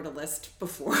 I prepared a list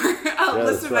before,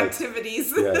 list of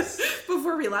activities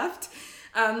before we left.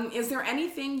 Is there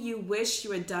anything you wish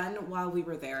you had done while we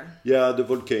were there? Yeah, the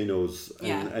volcanoes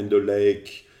and the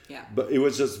lake. Yeah. But it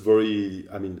was just very,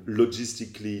 I mean,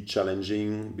 logistically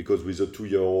challenging because with a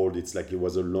 2-year-old, it's like it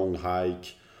was a long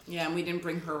hike. Yeah, and we didn't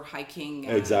bring her hiking.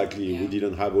 Exactly. We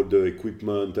didn't have all the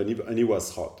equipment and it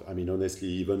was hot. I mean, honestly,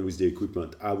 even with the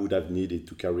equipment, I would have needed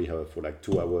to carry her for like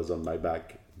 2 hours on my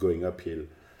back going uphill.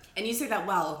 And you say that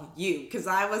because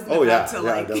I wasn't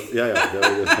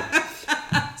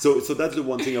So that's the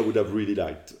one thing I would have really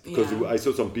liked because I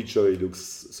saw some pictures. It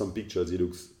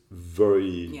looks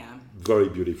very, very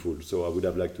beautiful. So I would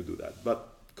have liked to do that,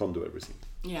 but can't do everything.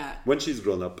 Yeah. When she's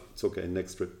grown up, it's okay.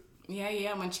 Next trip.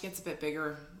 Yeah. When she gets a bit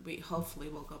bigger, hopefully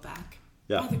we'll go back.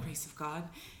 Yeah. By the grace of God.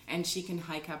 And she can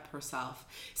hike up herself.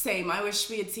 Same. I wish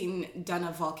we had done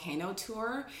a volcano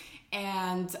tour.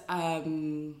 And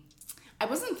I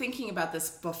wasn't thinking about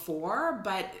this before,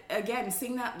 but again,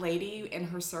 seeing that lady in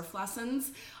her surf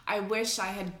lessons, I wish I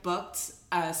had booked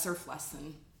a surf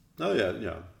lesson. Oh, yeah.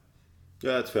 Yeah,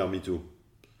 that's fair. Me too.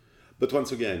 But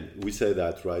once again, we say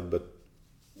that, right? But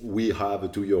we have a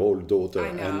 2-year-old daughter.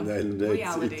 I know. And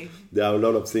reality. There are a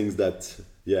lot of things that,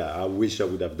 I wish I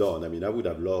would have done. I mean, I would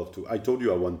have loved to. I told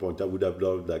you at one point, I would have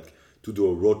loved to do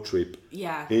a road trip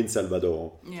in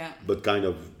Salvador. Yeah. But kind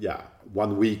of,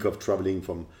 1 week of traveling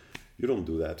from... You don't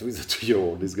do that with a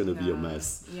 2-year-old. It's going to be a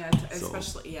mess. Yeah,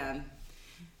 especially,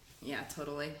 Yeah,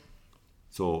 totally.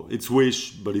 So it's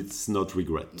wish, but it's not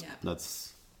regret. Yeah.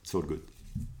 It's all good.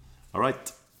 All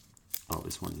right. Oh,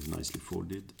 this one is nicely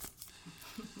folded.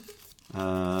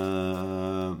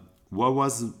 What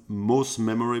was most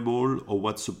memorable or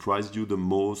what surprised you the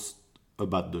most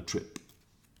about the trip?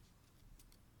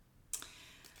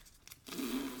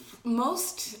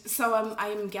 So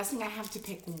I'm guessing I have to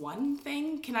pick one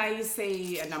thing. Can I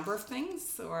say a number of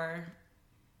things or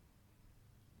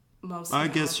most? I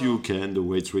guess you can, the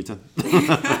way it's written.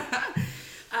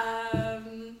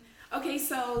 Okay,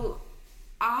 so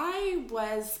I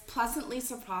was pleasantly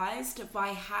surprised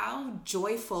by how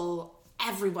joyful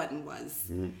everyone was.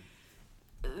 Mm.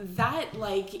 That,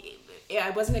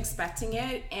 I wasn't expecting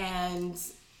it, and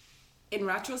in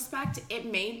retrospect, it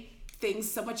made things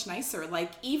so much nicer.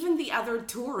 Like, even the other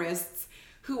tourists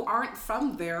who aren't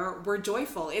from there were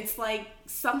joyful. It's like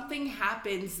something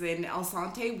happens in El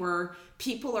Sante where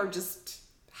people are just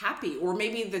happy, or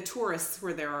maybe the tourists who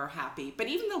are there are happy. But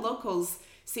even the locals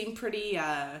seem pretty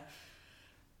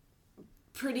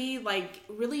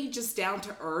really just down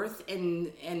to earth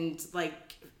and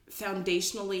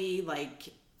foundationally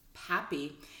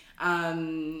happy.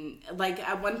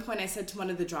 At one point I said to one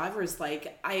of the drivers,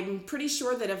 I'm pretty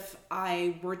sure that if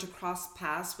I were to cross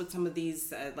paths with some of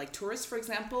these tourists, for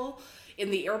example,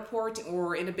 in the airport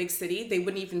or in a big city, they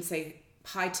wouldn't even say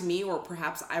hi to me, or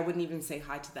perhaps I wouldn't even say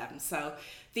hi to them. So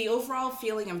the overall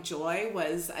feeling of joy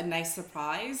was a nice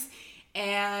surprise.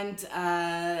 And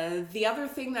the other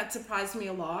thing that surprised me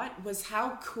a lot was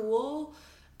how cool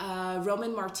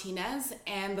Roman Martinez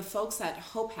and the folks at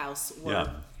Hope House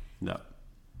were. Yeah.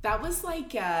 That was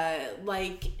like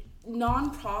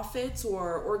non-profits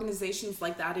or organizations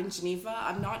like that in Geneva,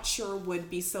 I'm not sure would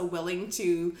be so willing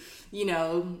to,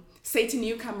 say to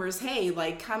newcomers, hey,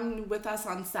 come with us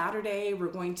on Saturday. We're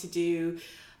going to do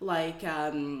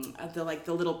the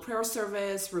little prayer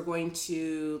service. We're going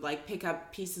to pick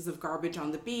up pieces of garbage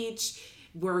on the beach.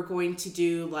 we're going to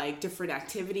do like different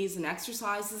activities and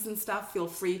exercises and stuff. Feel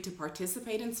free to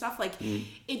participate in stuff. Like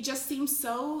it just seems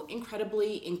so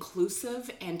incredibly inclusive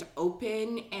and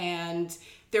open, and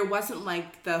there wasn't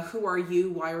like the who are you,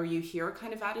 why are you here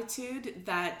kind of attitude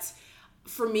that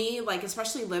for me, like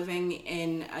especially living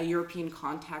in a European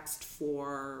context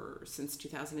since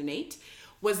 2008,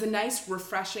 was a nice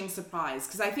refreshing surprise,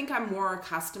 because I think I'm more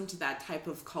accustomed to that type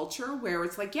of culture where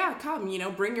it's like, yeah, come,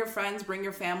 bring your friends, bring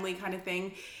your family kind of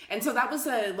thing. And so that was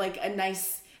a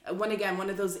nice one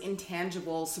of those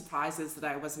intangible surprises that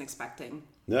I wasn't expecting.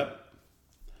 Yeah.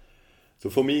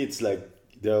 So for me, it's like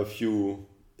there are a few.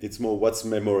 It's more what's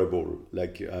memorable,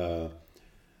 like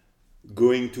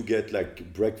going to get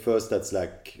like breakfast. That's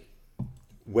like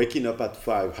waking up at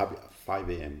 5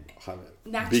 a.m.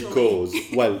 Naturally. Because,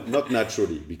 well, not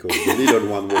naturally, because the little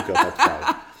one woke up at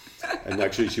 5. And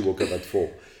actually she woke up at 4.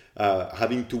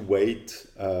 Having to wait,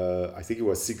 I think it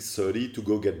was 6:30 to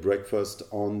go get breakfast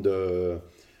on the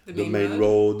main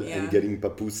road and getting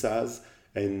pupusas,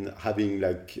 and having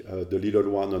like the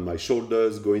little one on my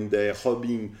shoulders, going there,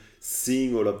 hugging,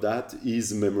 seeing all of that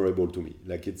is memorable to me.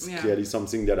 Like it's clearly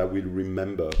something that I will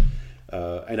remember,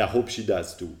 and I hope she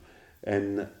does too.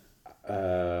 And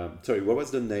sorry, what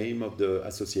was the name of the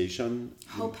association?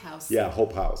 Hope House. Yeah,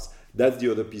 Hope House. That's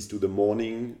the other piece to the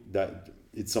morning, that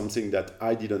it's something that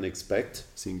I didn't expect.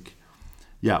 I think,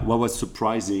 what was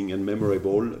surprising and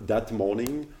memorable that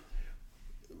morning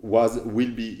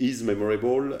is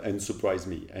memorable and surprised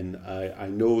me. And I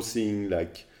know seeing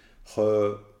like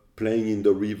her playing in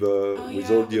the river with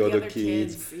all the other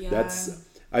kids.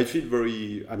 I feel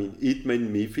it made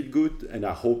me feel good, and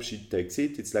I hope she takes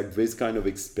it. It's like this kind of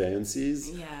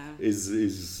experiences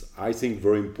is I think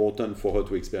very important for her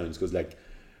to experience, because like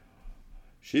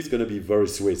she's gonna be very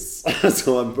Swiss.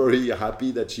 So I'm very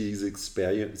happy that she's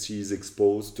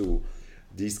exposed to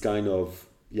this kind of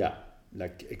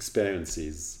like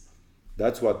experiences.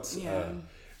 That's what.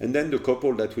 And then the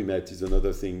couple that we met is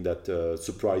another thing that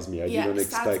surprised me. I didn't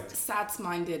expect. Sats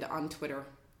Minded on Twitter.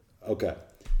 Okay.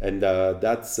 And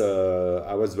that's,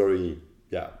 I was very,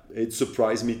 it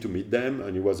surprised me to meet them,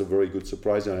 and it was a very good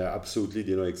surprise, and I absolutely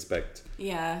didn't expect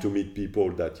to meet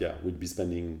people that, would be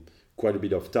spending quite a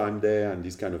bit of time there, and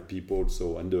these kind of people.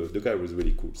 So, and the guy was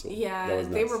really cool. So that was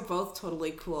nice. They were both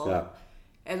totally cool. Yeah.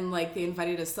 And like they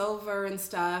invited us over and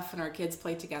stuff, and our kids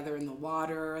played together in the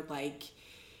water. Like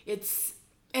it's,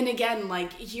 and again,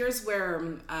 like here's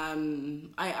where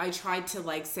I tried to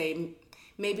like say,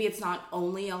 maybe it's not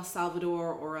only El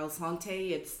Salvador or El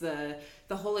Sante, it's the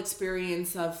whole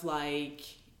experience of like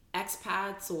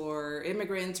expats or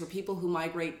immigrants or people who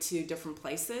migrate to different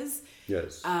places.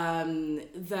 Yes. The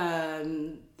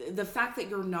fact that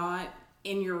you're not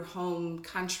in your home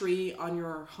country, on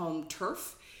your home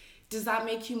turf, does that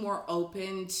make you more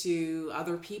open to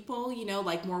other people,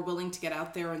 like more willing to get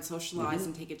out there and socialize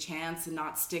and take a chance and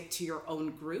not stick to your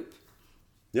own group?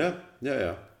 Yeah.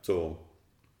 So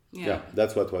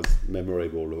that's what was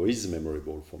memorable, or is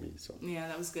memorable for me. So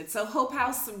that was good. So Hope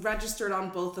House registered on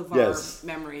both of our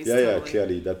memories. Yeah,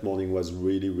 clearly that morning was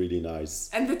really, really nice.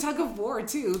 And the tug of war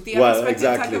too. The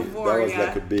unexpected tug of war. That was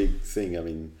like a big thing. I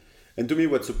mean, and to me,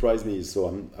 what surprised me is, so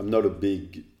I'm not a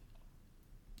big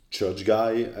church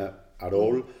guy at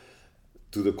all.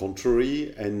 To the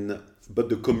contrary, but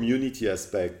the community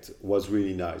aspect was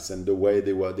really nice, and the way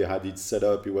they had it set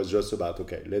up, it was just about,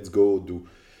 okay, let's go do.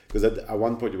 Because at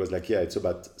one point it was like, it's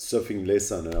about surfing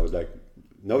lesson. And I was like,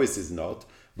 no, this is not.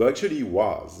 But actually it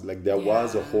was. Like there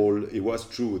was it was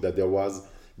true that there was,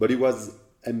 but it was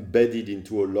embedded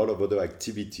into a lot of other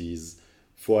activities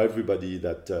for everybody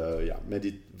that, made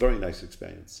it very nice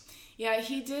experience. Yeah,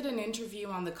 he did an interview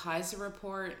on the Kaiser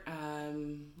Report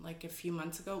like a few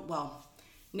months ago. Well,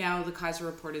 now the Kaiser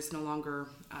Report is no longer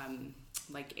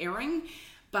airing.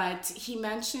 But he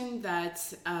mentioned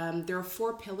that there are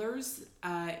 4 pillars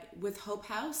with Hope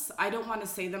House. I don't want to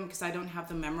say them because I don't have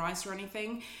them memorized or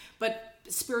anything. But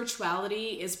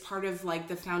spirituality is part of like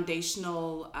the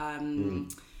foundational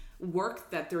work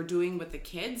that they're doing with the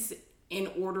kids in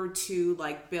order to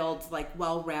like build like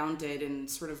well-rounded and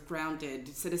sort of grounded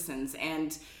citizens.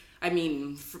 And I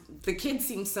mean, the kids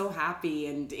seem so happy,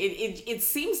 and it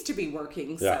seems to be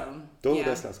working. So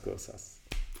todas las cosas.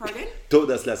 Pardon?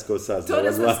 Todas las cosas.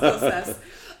 Todas las cosas.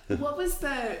 What was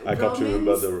the I can't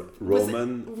remember the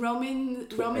Romans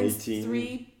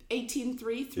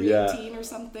 3:18 or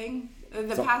something.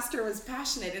 The pastor was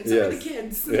passionate, and so were the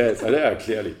kids. Yes,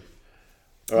 clearly.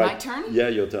 All right. My turn? Yeah,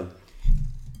 your turn.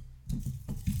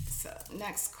 So,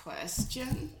 next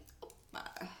question.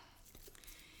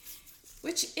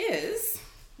 Which is...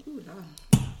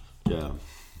 Yeah.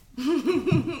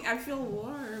 I feel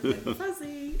warm and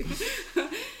fuzzy.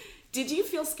 Did you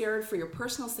feel scared for your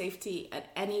personal safety at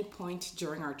any point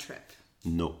during our trip?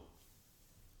 No.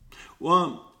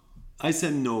 Well, I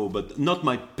said no, but not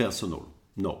my personal.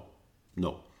 No.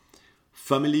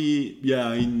 Family,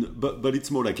 yeah, but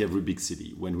it's more like every big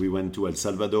city. When we went to El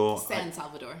Salvador...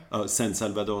 San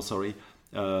Salvador, sorry.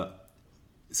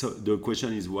 So the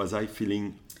question is, was I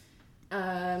feeling...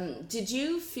 Did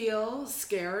you feel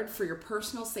scared for your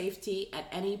personal safety at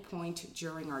any point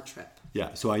during our trip?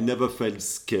 Yeah, so I never felt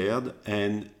scared.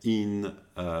 And in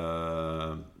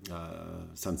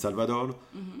San Salvador,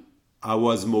 I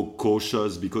was more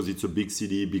cautious because it's a big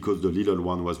city, because the little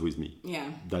one was with me.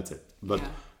 Yeah. That's it. But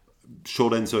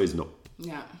short answer is no.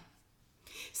 Yeah.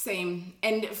 Same.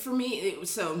 And for me,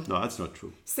 No, that's not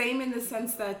true. Same in the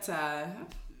sense that...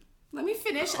 let me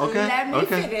finish. Okay. Let me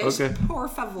finish. Okay. Por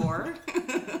favor.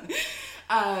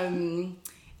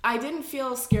 I didn't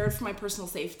feel scared for my personal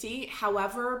safety.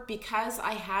 However, because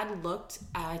I had looked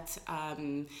at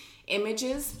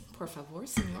images, por favor,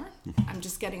 senor, I'm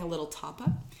just getting a little top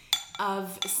up,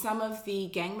 of some of the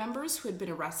gang members who had been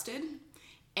arrested.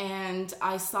 And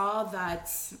I saw that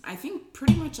I think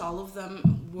pretty much all of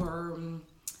them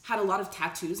had a lot of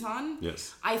tattoos on.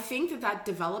 Yes. I think that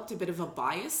developed a bit of a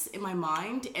bias in my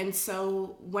mind. And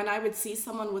so when I would see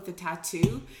someone with a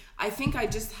tattoo, I think I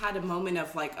just had a moment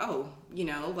of like, oh,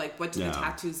 like what do the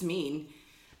tattoos mean?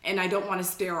 And I don't want to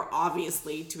stare,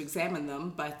 obviously, to examine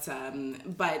them. But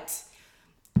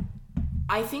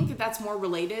I think that that's more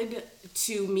related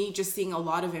to me just seeing a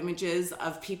lot of images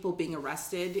of people being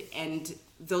arrested and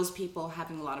those people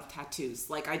having a lot of tattoos.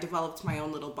 Like I developed my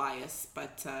own little bias,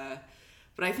 but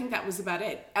I think that was about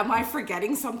it. Am I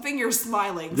forgetting something? You're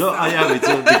smiling. No, I am. It's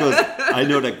because I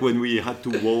know like when we had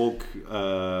to walk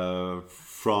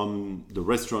from the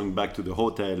restaurant back to the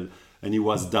hotel and it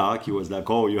was dark, he was like,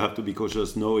 oh, you have to be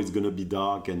cautious. No, it's going to be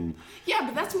dark. And yeah,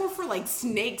 but that's more for like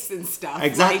snakes and stuff.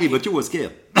 Exactly, like, but you were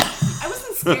scared. I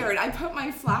wasn't scared. I put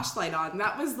my flashlight on.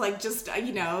 That was like just,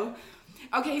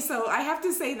 Okay, so I have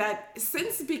to say that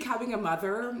since becoming a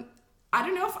mother, I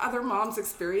don't know if other moms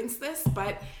experience this,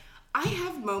 but I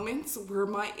have moments where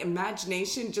my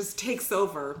imagination just takes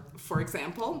over. For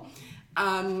example,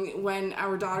 when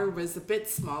our daughter was a bit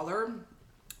smaller,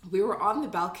 we were on the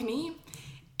balcony,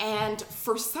 and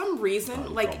for some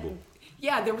reason,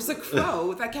 there was a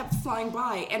crow that kept flying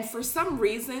by, and for some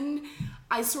reason,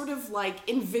 I sort of like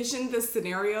envisioned this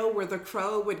scenario where the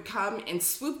crow would come and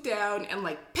swoop down and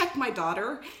like peck my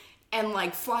daughter and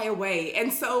like fly away.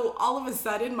 And so all of a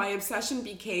sudden my obsession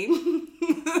became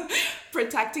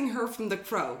protecting her from the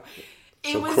crow.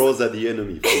 Crows are the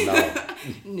enemy from now.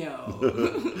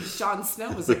 No. Jon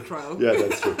Snow was a crow. Yeah,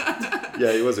 that's true.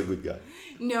 Yeah, he was a good guy.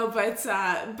 No, but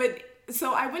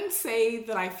so I wouldn't say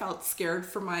that I felt scared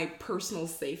for my personal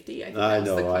safety. I think that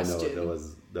was the question. I know.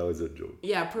 That was a joke.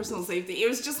 Yeah, personal safety. It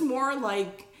was just more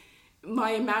like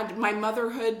my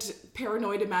motherhood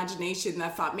paranoid imagination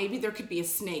that thought maybe there could be a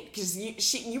snake because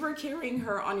you were carrying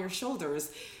her on your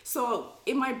shoulders. So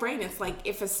in my brain, it's like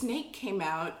if a snake came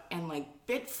out and like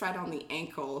bit Fred on the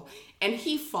ankle and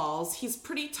he falls, he's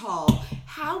pretty tall.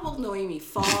 How will Noemi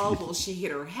fall? Will she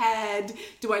hit her head?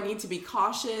 Do I need to be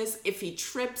cautious? If he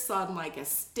trips on like a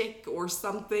stick or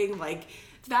something, like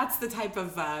that's the type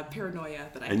of paranoia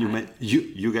that I had. And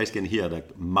you guys can hear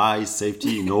that my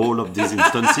safety in all of these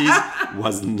instances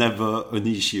was never an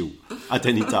issue at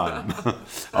any time.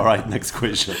 All right, next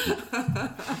question.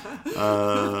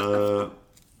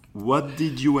 What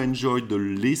did you enjoy the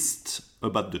least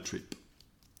about the trip?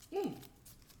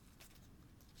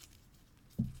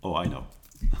 Oh, I know.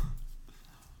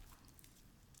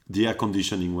 The air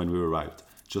conditioning when we arrived.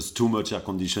 Just too much air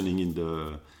conditioning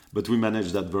but we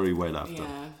managed that very well after.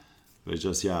 Yeah. It's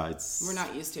just, we're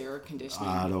not used to air conditioning.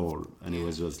 At all. And it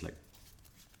was just like...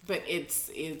 But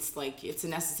it's like, it's a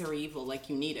necessary evil, like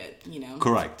you need it,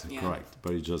 Correct.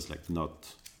 But it's just like not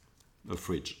a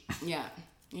fridge. Yeah,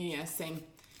 same.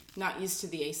 Not used to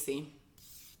the AC.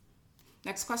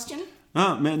 Next question?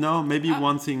 No, maybe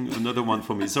another one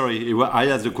for me. Sorry, I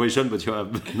asked the question, but you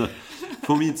have...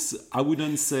 For me, I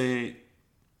wouldn't say...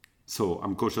 So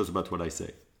I'm cautious about what I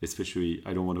say. Especially,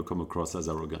 I don't want to come across as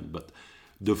arrogant, but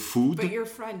the food... But you're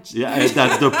French. Yeah,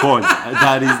 that's the point.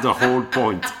 That is the whole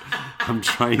point. I'm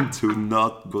trying to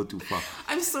not go too far.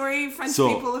 I'm sorry, French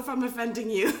people, if I'm offending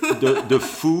you. the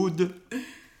food,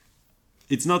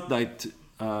 it's not like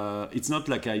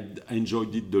I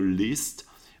enjoyed it the least,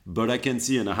 but I can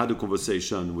see, and I had a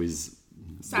conversation with...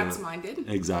 Sax-minded.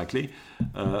 Exactly,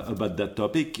 about that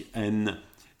topic, and...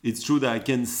 It's true that I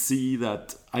can see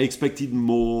that I expected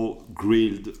more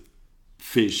grilled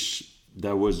fish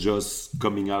that was just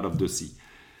coming out of the sea.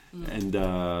 And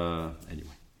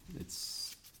anyway,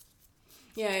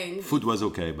 food was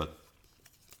okay, but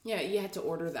yeah, you had to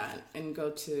order that and go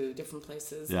to different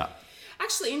places. yeah.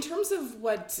 Actually, in terms of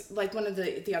what, like one of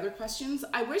the other questions,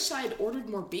 I wish I had ordered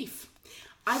more beef.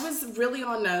 I was really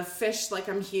on a fish, like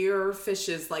I'm here, fish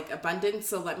is like abundant,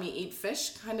 so let me eat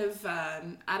fish kind of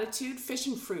attitude, fish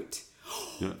and fruit.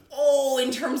 Yeah. Oh, in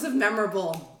terms of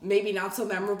memorable, maybe not so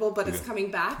memorable, but it's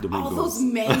coming back. All those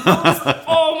mangoes.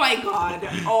 Oh my God.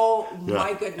 Oh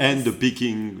my goodness. And the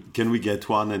picking, can we get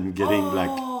one and getting like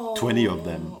 20 of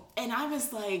them? And I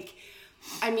was like,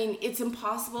 I mean, it's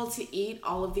impossible to eat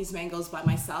all of these mangoes by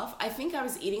myself. I think I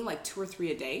was eating like 2 or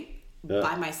 3 a day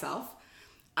by myself.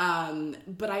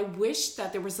 But I wish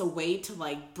that there was a way to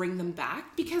like bring them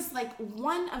back, because like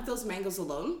one of those mangoes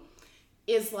alone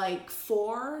is like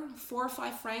 4 or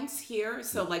 5 francs here.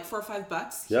 So like $4 or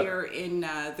 $5 here in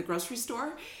the grocery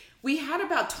store. We had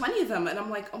about 20 of them, and I'm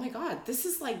like, oh my God, this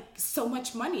is like so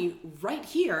much money right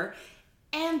here.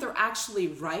 And they're actually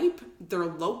ripe. They're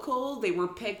local. They were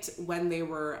picked when they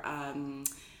were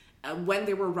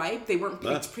ripe. They weren't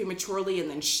picked prematurely and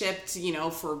then shipped, you know,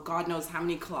 for God knows how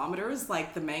many kilometers,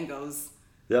 like the mangoes.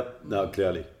 Yep, no,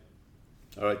 clearly.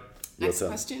 All right. Next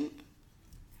question.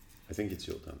 I think it's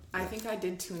your turn. I think I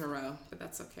did 2 in a row, but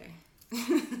that's okay.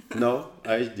 No,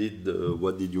 I did.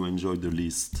 What did you enjoy the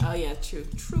least? Oh, yeah, true.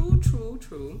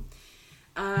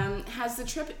 Has the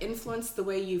trip influenced the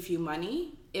way you view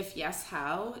money? If yes,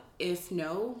 how? If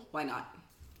no, why not?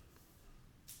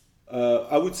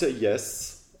 I would say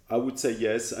yes.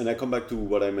 And I come back to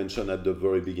what I mentioned at the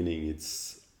very beginning.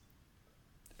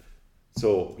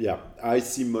 I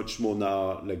see much more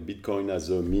now like Bitcoin as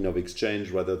a mean of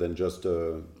exchange rather than just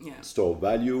a store of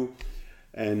value.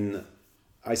 And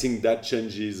I think that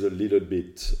changes a little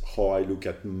bit how I look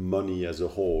at money as a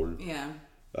whole.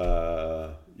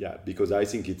 Because I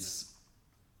think it's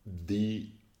the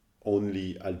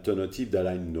only alternative that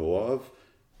I know of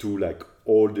to like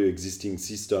all the existing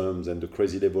systems and the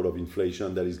crazy level of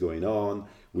inflation that is going on,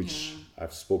 which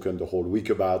I've spoken the whole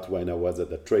week about when I was at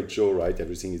the trade show, right?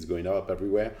 Everything is going up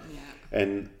everywhere.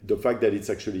 And the fact that it's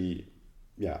actually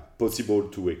possible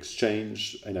to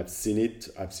exchange, and I've seen it.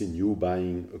 I've seen you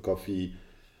buying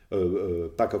a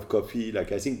pack of coffee.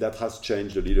 Like I think that has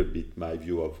changed a little bit my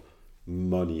view of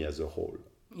money as a whole.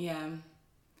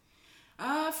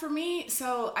 For me,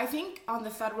 so I think on the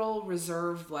Federal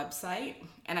Reserve website,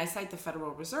 and I cite the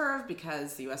Federal Reserve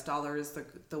because the US dollar is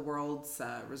the world's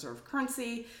reserve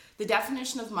currency, the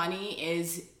definition of money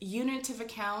is unit of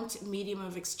account, medium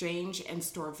of exchange, and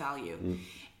store of value.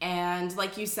 And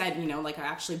like you said, you know, like I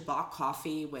actually bought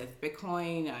coffee with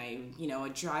Bitcoin. A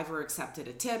driver accepted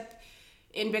a tip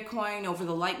in Bitcoin over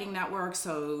the Lightning Network,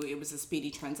 so it was a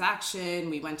speedy transaction.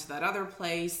 We went to that other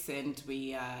place and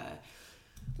we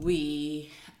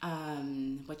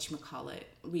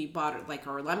bought like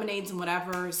our lemonades and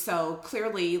whatever. So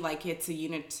clearly like it's a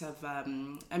unit of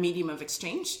a medium of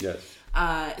exchange.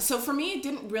 So for me it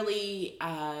didn't really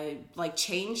like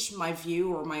change my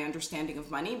view or my understanding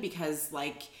of money, because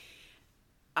like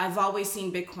I've always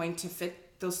seen Bitcoin to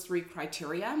fit those 3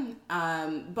 criteria.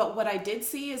 But what I did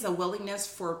see is a willingness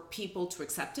for people to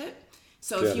accept it.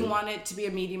 So if you want it to be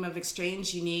a medium of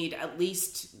exchange, you need at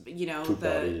least, you know,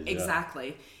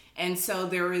 exactly. And so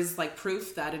there is like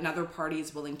proof that another party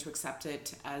is willing to accept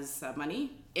it as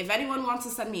money. If anyone wants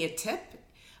to send me a tip,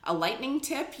 a lightning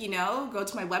tip, you know, go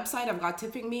to my website. I've got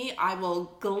Tipping Me. I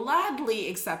will gladly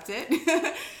accept it.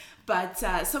 But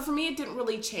so for me, it didn't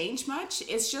really change much.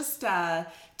 It's just to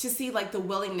see like the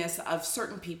willingness of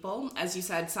certain people. As you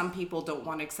said, some people don't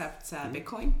want to accept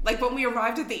Bitcoin. Like when we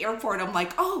arrived at the airport, I'm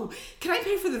like, oh, can I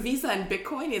pay for the Visa in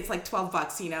Bitcoin? It's like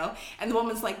 $12, you know? And the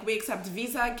woman's like, we accept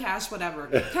Visa, cash, whatever.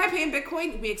 Can I pay in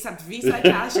Bitcoin? We accept Visa,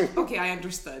 cash. Okay, I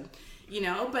understood. You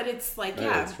know, but it's like,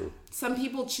 that's true. Some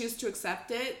people choose to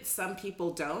accept it, some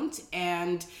people don't.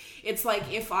 And it's like,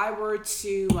 if I were to,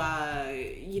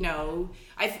 you know,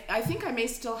 I think I may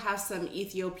still have some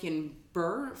Ethiopian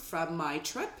birr from my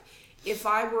trip. If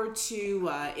I were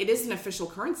to, it is an official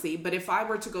currency, but if I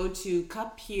were to go to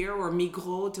Cup here or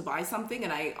Migros to buy something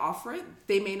and I offer it,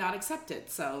 they may not accept it.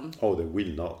 So. Oh, they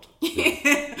will not.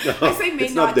 I say may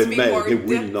not to be more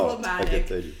diplomatic. Not, I can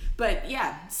tell you. But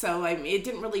yeah, so it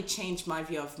didn't really change my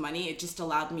view of money. It just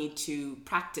allowed me to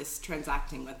practice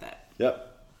transacting with it. Yeah.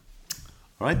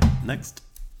 All right, next.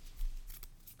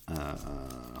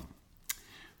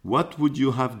 What would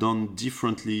you have done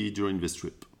differently during this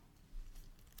trip?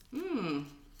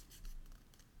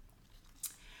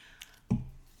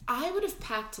 I would have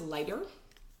packed lighter.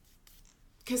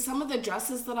 because some of the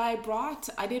dresses that I brought,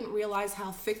 I didn't realize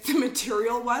how thick the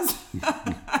material was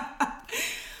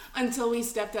until we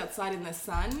stepped outside in the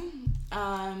sun.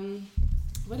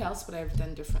 What else would I have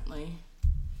done differently?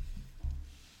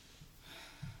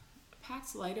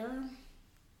 Packed lighter.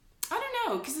 I don't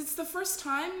know, because it's the first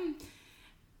time,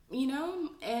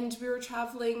 and we were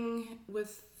traveling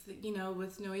with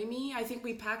Noemi. I think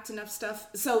we packed enough stuff.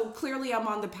 So clearly I'm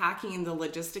on the packing and the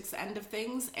logistics end of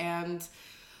things. And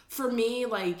for me,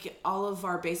 like, all of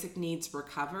our basic needs were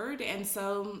covered. And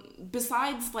so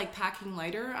besides like packing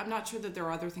lighter, I'm not sure that there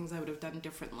are other things I would have done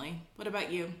differently. What about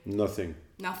you? Nothing.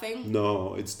 Nothing?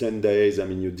 No, it's 10 days. I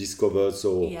mean, you discover,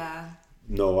 so Yeah.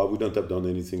 no, I wouldn't have done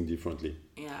anything differently.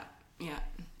 Yeah.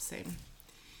 Same.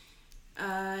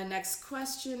 Next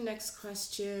question.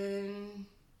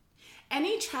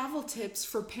 Any travel tips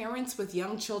for parents with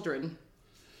young children?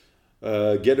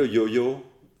 Get a yo-yo.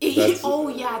 Oh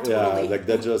yeah, totally. Yeah, like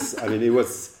that just, I mean, it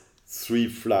was 3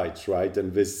 flights, right?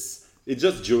 And it's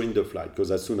just during the flight, because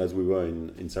as soon as we were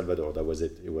in Salvador, that was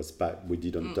it. It was packed. We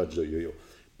didn't touch the yo-yo.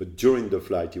 But during the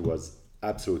flight, it was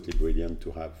absolutely brilliant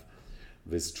to have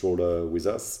this stroller with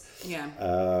us. Yeah.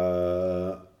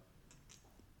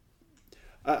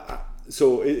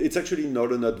 So it's actually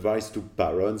not an advice to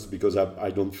parents, because I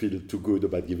don't feel too good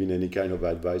about giving any kind of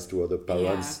advice to other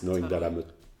parents, knowing that I'm a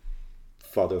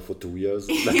father for 2 years.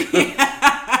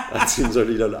 That seems a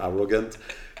little arrogant,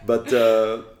 but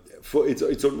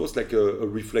it's almost like a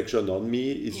reflection on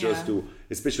me. It's just to,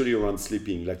 especially around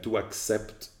sleeping, like to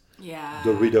accept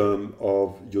the rhythm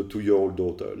of your 2-year-old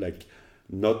daughter, like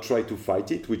not try to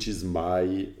fight it, which is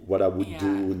what I would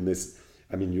do in this.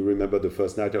 I mean, you remember the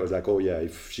first night, I was like, oh yeah,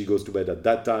 if she goes to bed at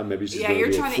that time, maybe she's going to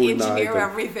be a full night. Yeah, you're trying to engineer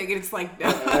everything, and it's like, no.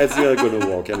 It's not going to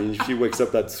work. I mean, if she wakes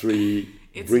up at 3,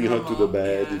 bring her to the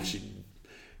bed. If she,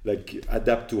 like,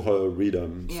 adapt to her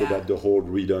rhythm so that the whole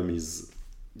rhythm is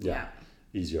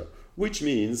easier. Which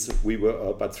means we were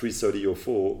up at 3:30 or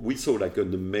 4. We saw like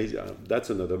an amazing, that's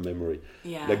another memory.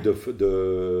 Yeah. Like the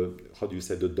how do you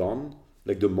say, the dawn?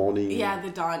 Like the morning. Yeah,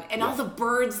 the dawn. And all the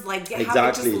birds, like, exactly, how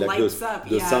it just like lights up.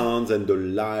 The sounds and the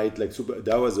light, like super.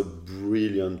 That was a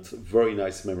brilliant, very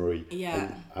nice memory. Yeah.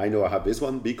 And I know I have this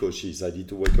one because she decided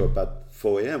to wake up at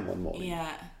 4 a.m. one morning.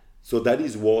 Yeah. So that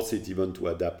is worth it even to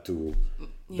adapt to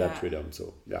that rhythm.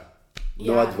 So,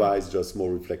 no advice, just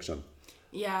more reflection.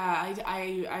 Yeah,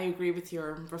 I agree with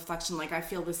your reflection. Like, I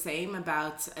feel the same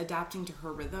about adapting to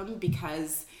her rhythm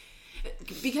because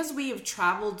we have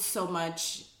traveled so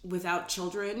much without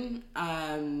children.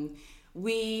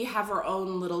 We have our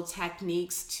own little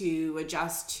techniques to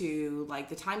adjust to, like,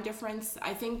 the time difference.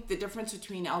 I think the difference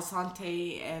between El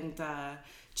Sante and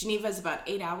Geneva is about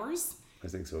 8 hours. I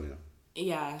think so, yeah.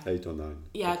 Yeah. 8 or 9.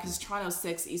 Yeah, because Toronto's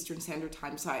 6 Eastern Standard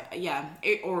Time. So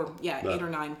 8 or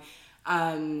 9.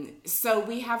 So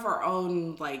we have our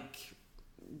own, like,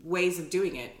 ways of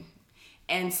doing it.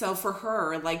 And so for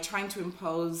her, like, trying to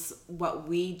impose what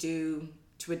we do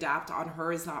to adapt on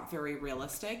her is not very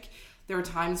realistic. There were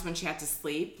times when she had to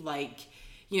sleep, like,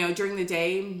 during the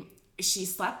day, she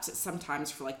slept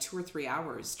sometimes for like 2 or 3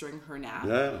 hours during her nap.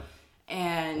 Yeah.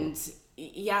 And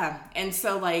and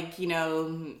so, like,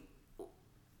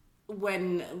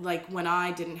 when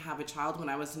I didn't have a child, when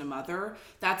I wasn't a mother,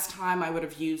 that's time I would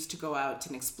have used to go out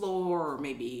and explore, or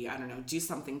maybe, I don't know, do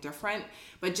something different.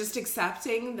 But just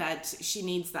accepting that she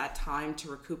needs that time to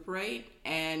recuperate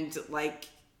and, like,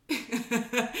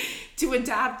 to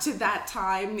adapt to that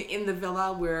time in the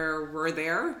villa where we're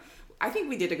there. I think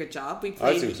we did a good job. We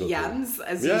played yams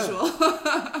as usual.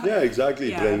 Yeah,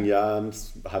 exactly. Playing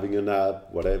yams, having a nap,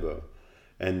 whatever.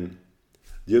 And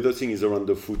the other thing is around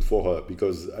the food for her,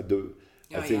 because I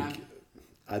think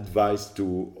advice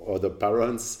to other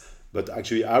parents, but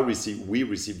actually we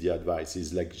received the advice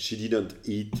is like she didn't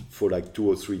eat for like 2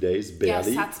 or 3 days,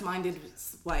 barely. Yes, that's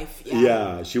Minded's wife.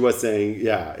 Yeah, she was saying,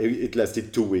 it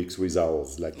lasted 2 weeks with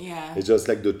ours. Like, it's just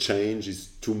like the change is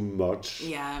too much.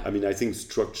 Yeah. I mean, I think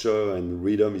structure and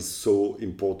rhythm is so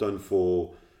important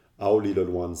for our little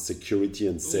one's security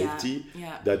and safety,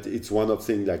 that it's one of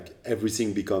things, like,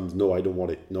 everything becomes, no, I don't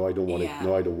want it, no, I don't want it,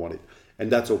 no, I don't want it.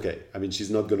 And that's okay. I mean, she's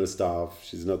not going to starve.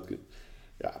 She's not,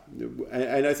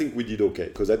 and I think we did okay,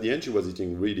 because at the end she was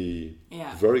eating really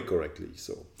very correctly.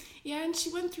 So. Yeah, and she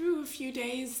went through a few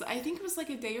days, I think it was like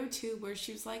a day or 2, where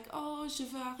she was like, oh, je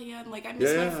veux rien, like, I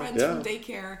miss my friends from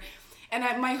daycare. And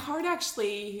my heart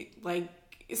actually, like,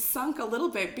 sunk a little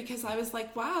bit, because I was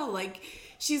like, wow, like,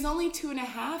 she's only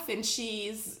 2.5 and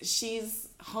she's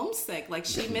homesick. Like,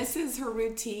 she misses her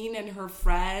routine and her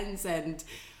friends and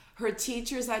her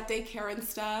teachers at daycare and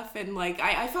stuff. And, like,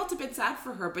 I felt a bit sad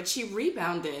for her, but she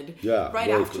rebounded right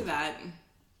after that.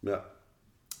 Yeah.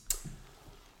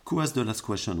 Who was the last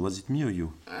question? Was it me or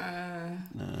you?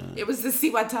 It was the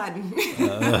Cihuatán.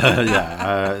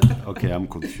 Okay, I'm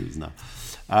confused now.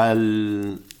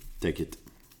 I'll take it.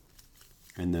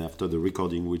 And after the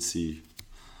recording, we'll see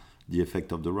the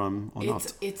effect of the rum or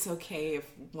not. It's okay.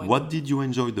 What did you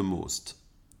enjoy the most?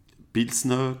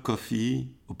 Pilsner, coffee,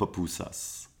 or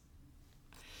pupusas?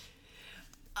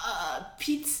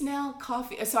 Pilsner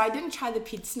coffee. So I didn't try the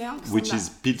Pilsner. Which is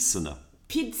Pilsner.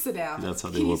 Pilsner. That's how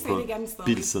Can they you were say it again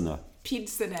slowly? Pilsner.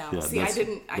 Pilsner. Yeah, See,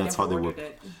 I never ordered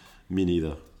it. Me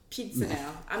neither. Pilsner.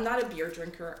 I'm not a beer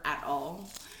drinker at all.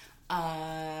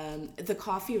 The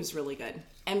coffee was really good.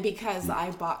 And because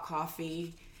I bought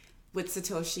coffee with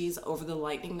Satoshis over the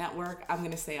Lightning Network, I'm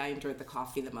going to say I enjoyed the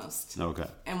coffee the most. Okay.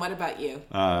 And what about you?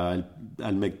 I'll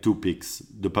make two picks.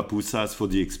 The pupusas for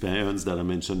the experience that I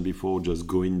mentioned before, just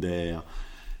going there,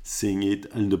 seeing it,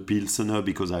 and the Pilsner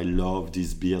because I love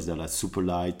these beers that are super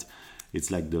light.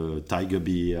 It's like the Tiger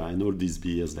beer and all these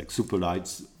beers, like super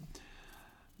light.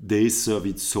 They serve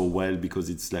it so well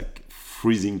because it's like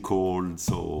freezing cold.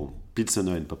 So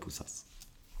Pilsner and pupusas.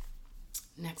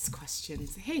 Next question.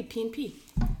 Hey, P&P.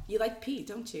 You like P,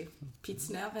 don't you?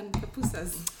 Pilsner and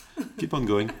pupusas. Keep on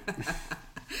going.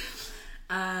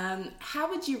 How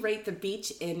would you rate the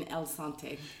beach in El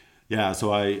Sante? Yeah,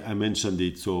 so I mentioned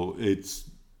it. So it's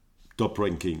top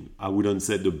ranking. I wouldn't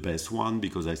say the best one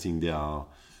because I think there are,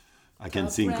 I can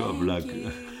think of like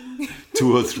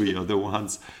 2 or 3 other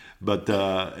ones. But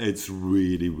it's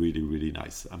really, really, really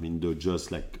nice. I mean, they're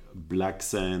just like black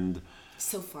sand.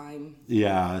 So fine.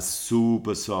 Yeah,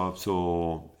 super soft.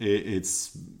 So it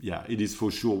is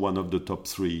for sure one of the top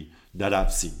 3 that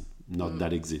I've seen. Not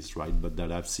that exists, right? But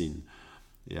that I've seen.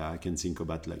 Yeah, I can think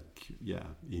about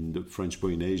in the French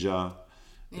Polynesia.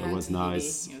 Yeah, that was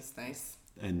nice. It was nice.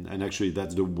 And actually,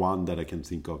 that's the one that I can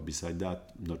think of. Beside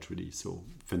that, not really. So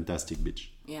fantastic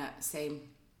beach. Yeah, same.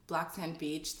 Black sand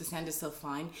beach. The sand is so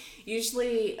fine.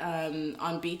 Usually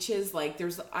on beaches,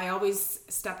 I always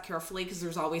step carefully because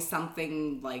there's always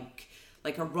something like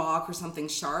a rock or something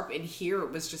sharp. And here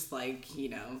it was just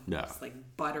it's like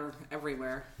butter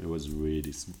everywhere. It was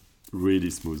really, really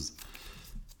smooth.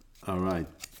 All right.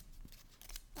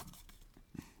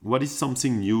 What is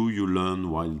something new you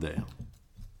learned while there?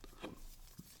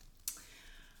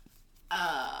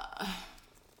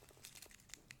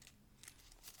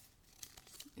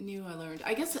 New I learned,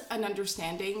 I guess, an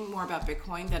understanding more about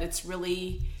Bitcoin, that it's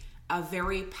really a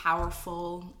very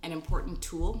powerful and important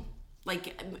tool.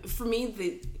 Like for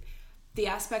me, the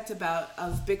aspect of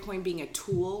Bitcoin being a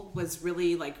tool was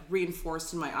really like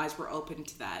reinforced, and my eyes were open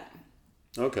to that.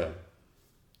 Okay.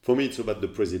 For me, it's about the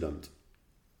president.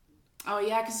 Oh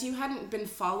yeah, because you hadn't been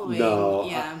following. No,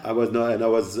 yeah. I was not, and I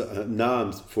was now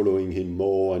I'm following him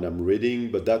more, and I'm reading.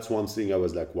 But that's one thing I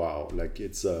was like, wow, like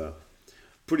it's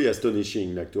pretty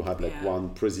astonishing, like to have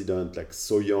one president like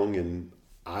so young, and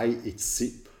it's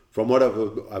from what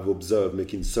I've observed,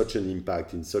 making such an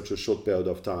impact in such a short period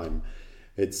of time.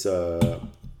 It's I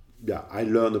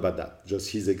learned about that,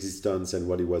 just his existence and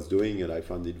what he was doing, and I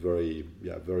found it very,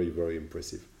 very, very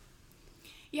impressive.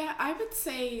 Yeah, I would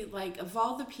say, like, of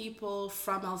all the people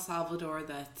from El Salvador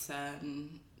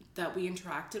that we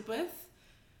interacted with,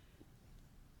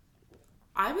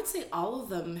 I would say all of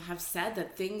them have said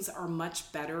that things are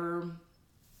much better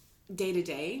day to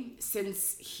day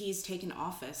since he's taken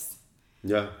office.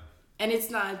 Yeah. And it's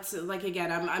not, like,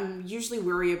 again, I'm usually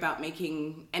wary about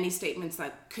making any statements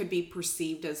that could be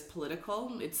perceived as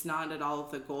political. It's not at all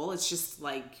the goal. It's just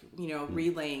like,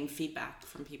 relaying feedback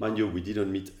from people. Mind you, we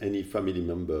didn't meet any family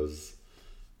members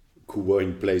who were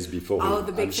in place before. Oh,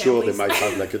 the big I'm sure families. they might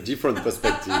have like a different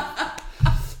perspective.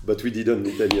 But we didn't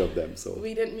meet any of them. So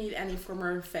we didn't meet any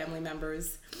former family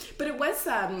members. But it was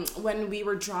when we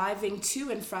were driving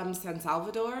to and from San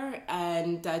Salvador,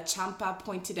 and Champa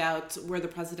pointed out where the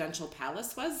presidential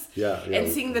palace was. Yeah. And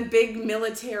seeing the big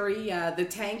military, the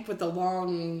tank with the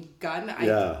long gun.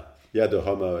 The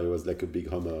Hummer. It was like a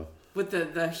big Hummer. With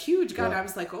the huge gun, I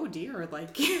was like, oh dear,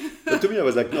 like. But to me, I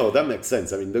was like, no, that makes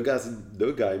sense. I mean, the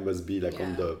guy must be like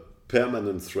on the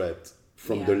permanent threat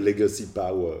from the legacy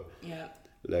power. Yeah.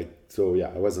 Like, so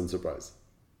I wasn't surprised.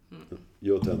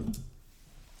 Your turn.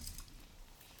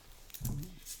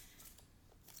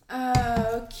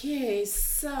 Okay,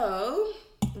 so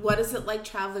what is it like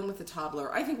traveling with a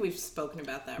toddler? I think we've spoken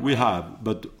about that, right? We have,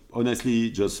 but honestly,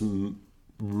 just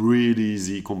really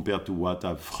easy compared to what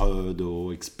I've heard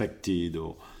or expected.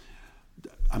 Or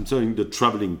I'm saying the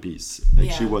traveling piece. Like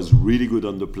she was really good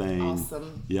on the plane.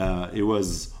 Awesome. Yeah, it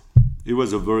was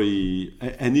a very,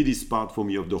 and it is part for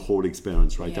me of the whole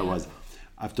experience, right? Yeah.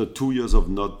 after 2 years of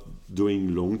not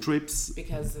doing long trips,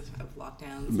 because of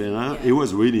lockdowns. it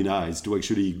was really nice to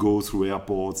actually go through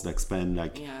airports, like spend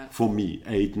for me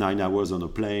 8-9 hours on a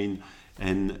plane.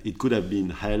 And it could have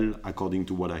been hell, according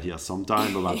to what I hear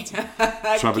sometimes about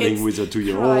traveling with a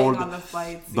 2-year-old. On the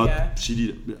flights, but she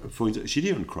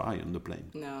didn't cry on the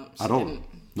plane. No, at all.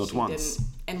 Not once. Didn't.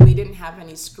 And we didn't have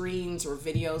any screens or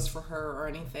videos for her or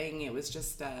anything. It was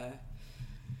just.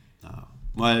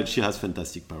 Well, she has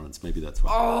fantastic parents. Maybe that's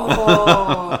why.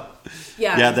 Oh,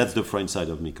 yeah. Yeah, that's the French side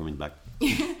of me coming back.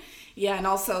 Yeah, and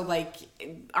also, like,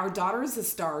 our daughter is a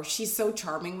star. She's so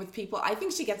charming with people. I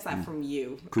think she gets that from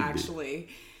you, actually.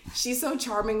 She's so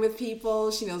charming with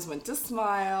people. She knows when to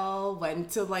smile, when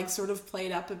to, like, sort of play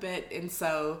it up a bit. And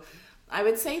so I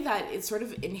would say that it sort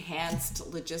of enhanced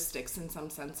logistics in some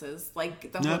senses.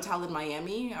 Like, the hotel in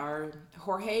Miami, our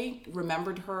Jorge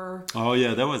remembered her. Oh,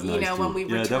 yeah, that was nice. You know, when we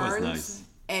returned. That was nice.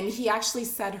 And he actually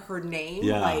said her name,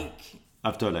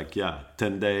 after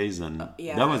 10 days, and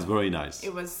that was very nice.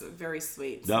 It was very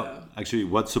sweet. Actually,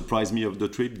 what surprised me of the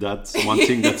trip, that's one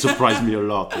thing that surprised me a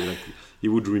lot. Like, he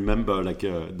would remember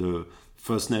the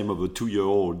first name of a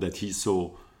 2-year-old that he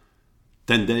saw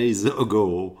 10 days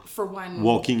ago for one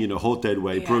walking in a hotel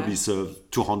where he probably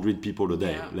served 200 people a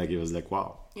day. Like, it was like,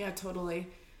 wow. Yeah, totally.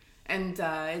 And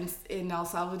in El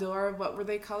Salvador, what were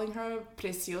they calling her?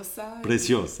 Preciosa?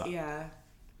 Preciosa. Yeah.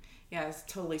 Yeah, it's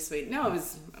totally sweet. No, it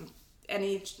was...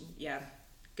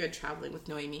 good traveling with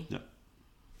Noemi. Yeah.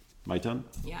 My turn?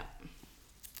 Yeah.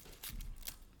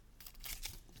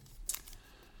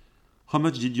 How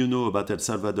much did you know about El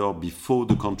Salvador before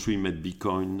the country made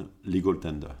Bitcoin legal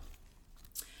tender?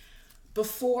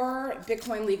 Before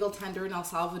Bitcoin legal tender in El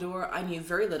Salvador, I knew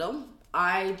very little.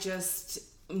 I just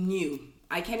knew.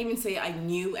 I can't even say I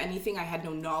knew anything. I had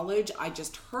no knowledge. I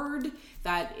just heard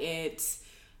that it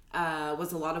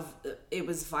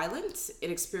was violent. It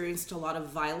experienced a lot of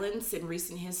violence in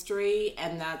recent history,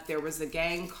 and that there was a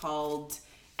gang called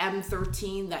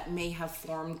M13 that may have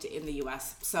formed in the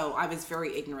US. So I was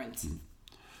very ignorant.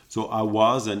 So I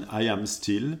was, and I am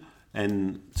still,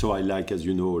 and so I like, as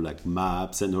you know, like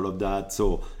maps and all of that.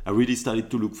 So I really started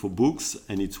to look for books,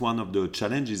 and it's one of the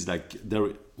challenges.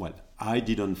 I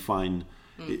didn't find.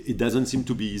 It doesn't seem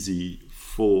to be easy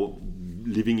for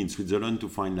living in Switzerland to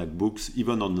find books,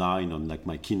 even online on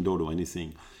my Kindle or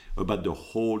anything, about the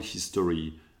whole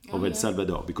history of El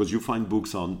Salvador, because you find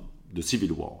books on the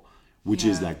Civil War, which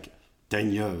is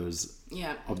 10 years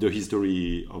of the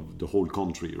history of the whole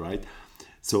country, right?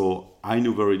 So I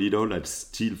knew very little. I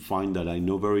still find that I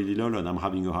know very little, and I'm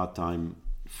having a hard time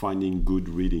finding good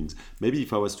readings. Maybe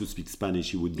if I was to speak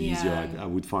Spanish, it would be easier. I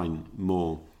would find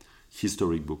more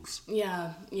historic books.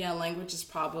 Yeah, language is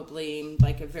probably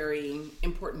a very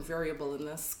important variable in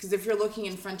this, because if you're looking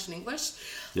in French and English,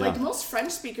 most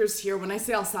French speakers here, when I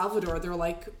say El Salvador, they're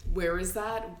like, where is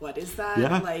that? What is that?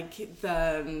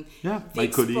 The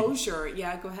exposure.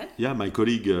 Yeah, go ahead. Yeah, my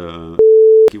colleague,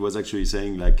 he was actually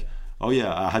saying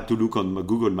I had to look on my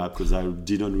Google map because I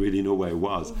didn't really know where it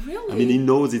was. Really? I mean, he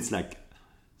knows it's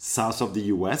south of the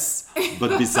US,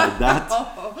 but beside that,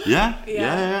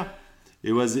 yeah.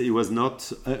 It was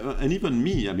not, and even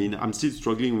me, I mean, I'm still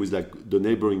struggling with the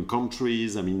neighboring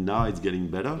countries. I mean, now it's getting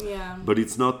better, but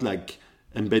it's not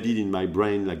embedded in my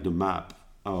brain the map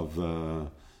of,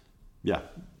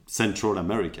 Central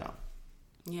America.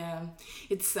 Yeah,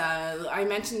 it's, I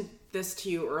mentioned this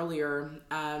to you earlier.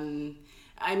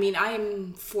 I mean, I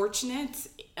am fortunate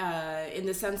in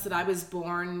the sense that I was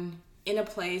born in a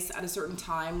place at a certain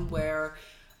time where,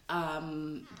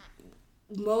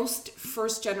 most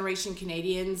first-generation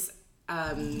Canadians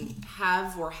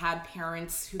have or had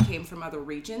parents who came from other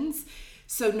regions.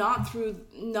 So not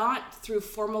through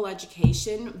formal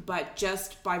education, but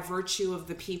just by virtue of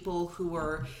the people who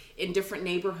were in different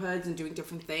neighborhoods and doing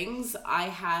different things, I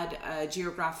had a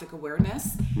geographic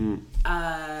awareness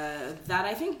that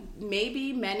I think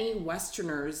maybe many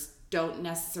Westerners don't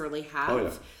necessarily have. Oh,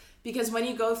 yeah. Because when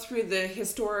you go through the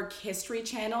historic history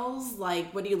channels,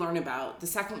 what do you learn about? The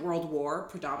Second World War,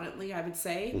 predominantly, I would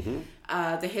say.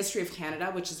 Mm-hmm. The history of Canada,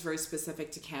 which is very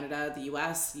specific to Canada, the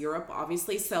US, Europe,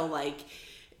 obviously. So,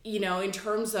 in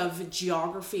terms of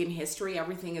geography and history,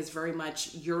 everything is very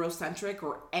much Eurocentric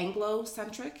or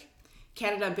Anglo-centric.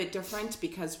 Canada a bit different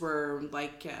because we're,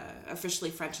 officially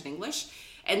French and English.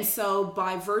 And so,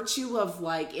 by virtue of,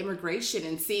 immigration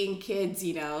and seeing kids,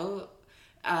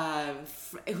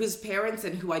 whose parents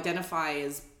and who identify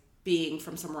as being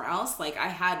from somewhere else, I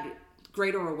had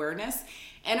greater awareness.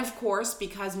 And of course,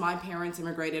 because my parents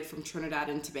immigrated from Trinidad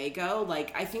and Tobago,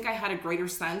 I think I had a greater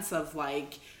sense of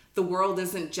the world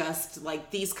isn't just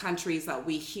these countries that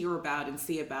we hear about and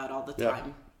see about all the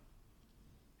time.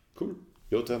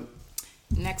 Your turn.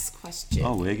 Next question.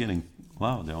 Oh, we're getting...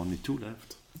 Wow, there are only 2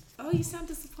 left. Oh, you sound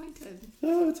disappointed.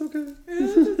 Oh, it's okay.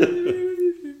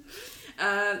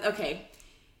 Okay.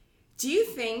 Do you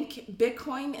think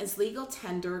Bitcoin as legal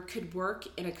tender could work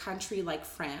in a country like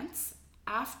France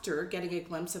after getting a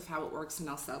glimpse of how it works in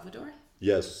El Salvador?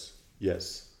 Yes.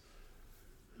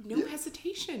 No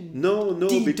hesitation. No,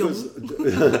 because...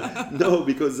 no,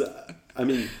 because, I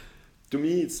mean, to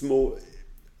me, it's more...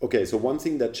 Okay, so one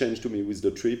thing that changed to me with the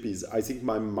trip is I think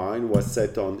my mind was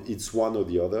set on it's one or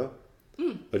the other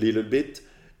a little bit.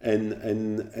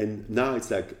 And now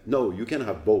it's like, no, you can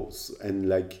have both. And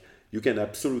like, you can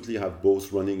absolutely have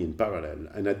both running in parallel.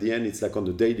 And at the end, it's like on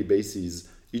a daily basis,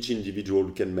 each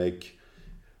individual can make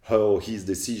her or his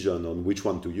decision on which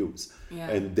one to use. Yeah.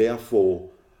 And therefore,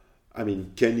 I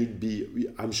mean, can it be,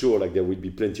 I'm sure like there will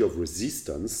be plenty of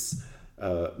resistance,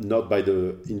 not by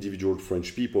the individual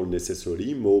French people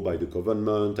necessarily, more by the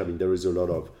government. I mean, there is a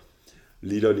lot of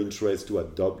little interest to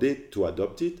adopt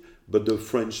it, but the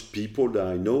French people that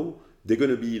I know, they're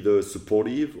going to be either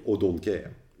supportive or don't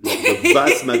care. Like the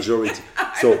vast majority.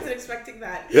 So, I wasn't expecting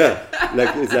that. Yeah,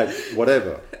 like it's like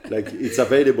whatever. Like it's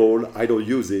available, I don't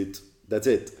use it, that's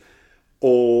it.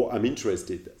 Or I'm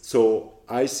interested. So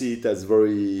I see it as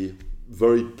very,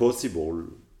 very possible,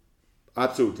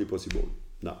 absolutely possible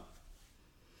now.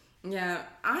 Yeah,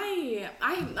 I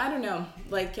don't know.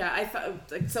 Like, I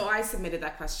thought, like, so I submitted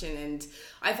that question, and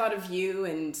I thought of you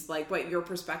and like what your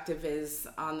perspective is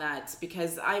on that,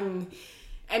 because I mean,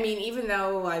 even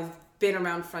though I've been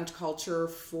around French culture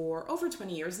for over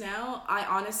 20 years now, I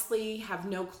honestly have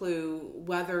no clue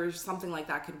whether something like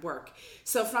that could work.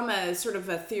 So from a sort of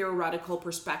a theoretical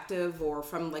perspective, or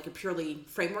from like a purely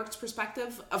frameworks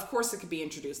perspective, of course it could be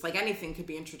introduced, like anything could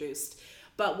be introduced.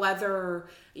 But whether,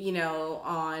 you know,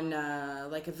 on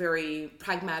like a very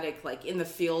pragmatic, like in the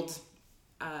field,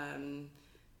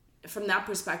 from that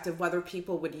perspective, whether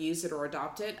people would use it or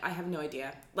adopt it, I have no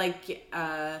idea. Like,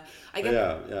 I get...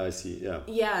 Yeah, I see, yeah.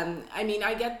 Yeah, I mean,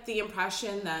 I get the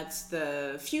impression that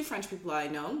the few French people I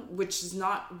know, which is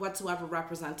not whatsoever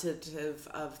representative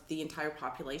of the entire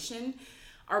population,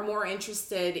 are more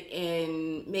interested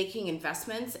in making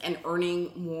investments and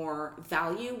earning more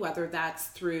value, whether that's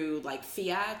through like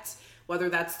fiat, whether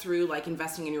that's through like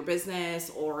investing in your business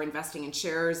or investing in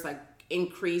shares, like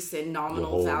increase in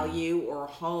nominal value, or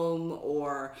home,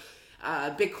 or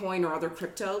Bitcoin or other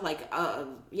crypto. Like,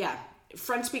 yeah,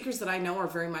 French speakers that I know are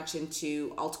very much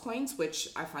into altcoins, which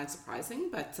I find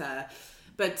surprising,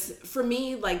 but for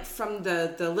me, like from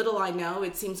the little I know,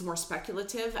 it seems more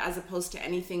speculative as opposed to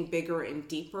anything bigger and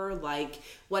deeper, like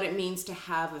what it means to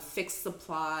have a fixed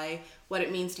supply, what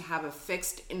it means to have a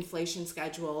fixed inflation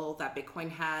schedule that Bitcoin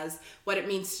has, what it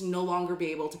means to no longer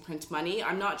be able to print money.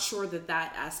 I'm not sure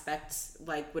that aspect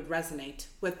like would resonate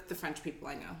with the French people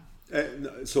I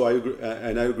know. So I agree,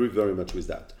 and I agree very much with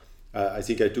that. I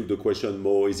think I took the question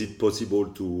more, is it possible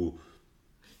to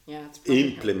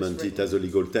implement it as a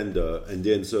legal tender? And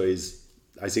the answer is,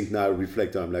 I think now I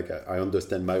reflect, I'm like, I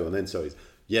understand my own answer is,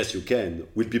 yes, you can.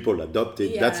 Will people adopt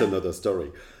it? Yeah. That's another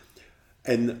story.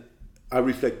 And I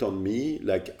reflect on me,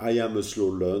 like I am a slow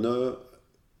learner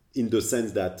in the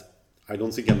sense that I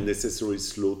don't think I'm necessarily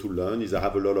slow to learn, is I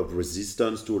have a lot of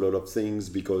resistance to a lot of things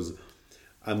because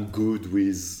I'm good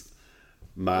with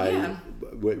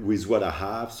with what I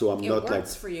have, so I'm not like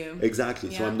for you. Exactly.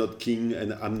 Yeah. So I'm not keen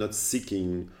and I'm not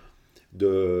seeking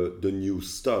the new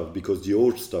stuff because the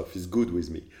old stuff is good with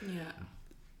me. Yeah.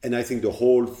 And I think the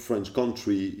whole French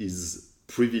country is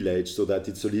privileged so that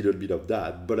it's a little bit of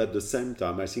that. But at the same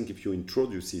time, I think if you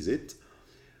introduce it,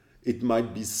 it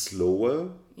might be slower.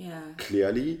 Yeah.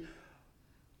 Clearly.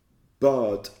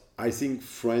 But I think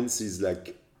France is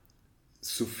like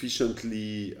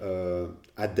sufficiently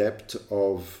adept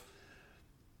of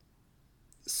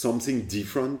something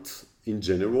different in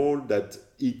general that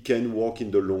it can work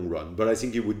in the long run. But I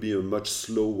think it would be a much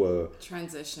slower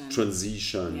transition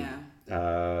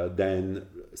than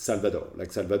Salvador.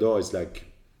 Like Salvador is like,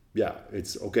 yeah,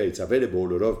 it's okay, it's available.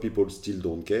 A lot of people still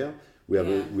don't care. We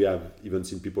have even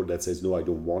seen people that says, no, I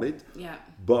don't want it. Yeah.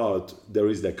 But there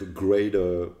is like a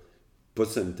greater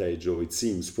percentage, or it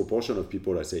seems proportion of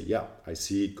people that say, yeah, I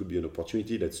see it could be an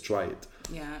opportunity, let's try it.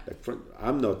 Yeah. Like,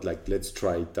 I'm not like let's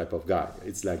try it type of guy.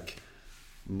 It's like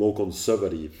more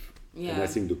conservative. Yeah. And I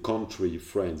think the country,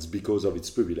 France, because of its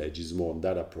privilege, is more on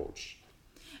that approach.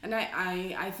 And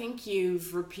I think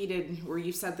you've repeated, or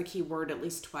you've said the key word at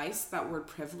least twice, that word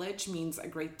privilege means a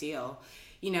great deal.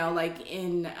 You know, like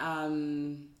in,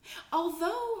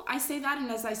 although I say that and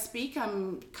as I speak,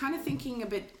 I'm kind of thinking a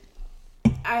bit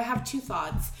I have two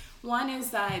thoughts. One is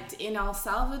that in El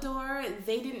Salvador,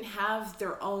 they didn't have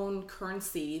their own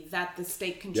currency that the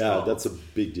state controlled. Yeah, that's a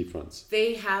big difference. They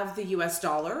have the US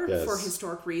dollar Yes. for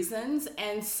historic reasons.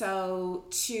 And so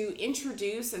to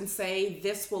introduce and say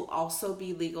this will also be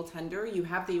legal tender, you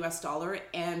have the US dollar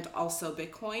and also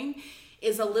Bitcoin,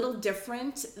 is a little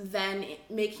different than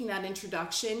making that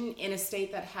introduction in a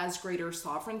state that has greater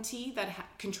sovereignty, that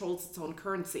controls its own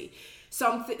currency. So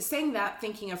I'm saying that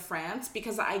thinking of France,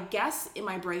 because I guess in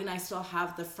my brain I still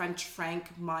have the French franc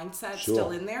mindset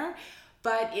still in there.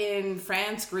 But in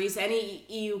France, Greece, any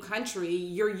EU country,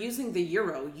 you're using the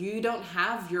euro. You don't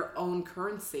have your own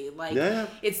currency. Like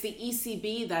it's the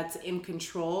ECB that's in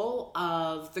control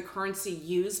of the currency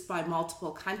used by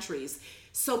multiple countries.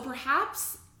 So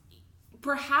perhaps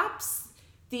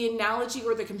the analogy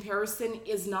or the comparison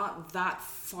is not that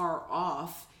far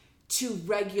off to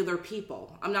regular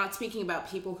people. I'm not speaking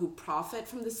about people who profit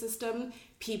from the system,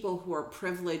 people who are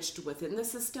privileged within the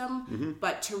system,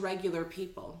 but to regular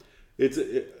people.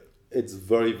 It's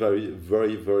very, very,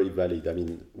 very, very valid. I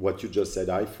mean, what you just said,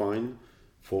 I find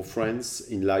for France,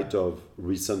 in light of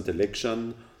recent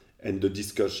election and the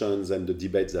discussions and the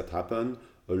debates that happened,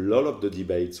 a lot of the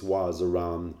debates was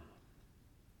around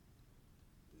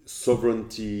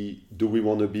sovereignty. Do we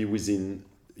want to be within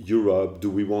Europe? Do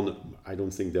we want? I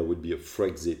don't think there would be a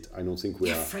Frexit. I don't think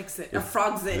we are. A Frogzit. A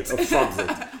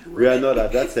Frogzit. We are not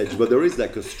at that stage, but there is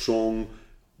like a strong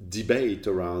debate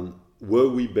around were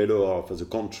we better off as a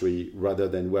country rather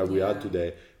than where we are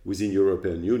today within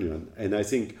European Union. And I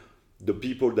think the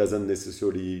people doesn't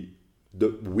necessarily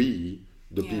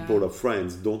people of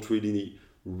France don't really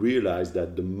realize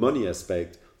that the money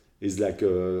aspect is like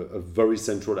a very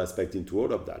central aspect into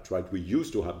all of that, right? We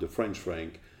used to have the French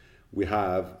franc. We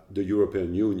have the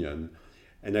European Union.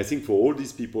 And I think for all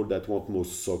these people that want more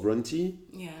sovereignty,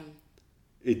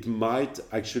 it might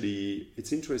actually,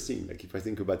 it's interesting. Like if I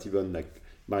think about even like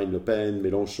Marine Le Pen,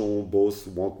 Mélenchon, both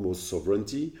want more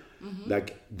sovereignty.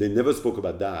 Like they never spoke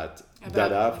about that.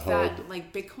 That I've heard.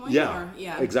 Like Bitcoin?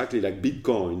 Exactly. Like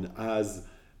Bitcoin as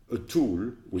a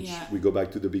tool, which we go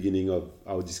back to the beginning of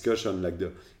our discussion, like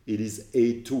it is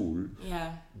a tool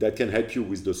that can help you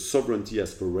with the sovereignty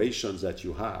aspirations that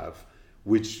you have,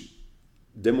 which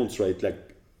demonstrate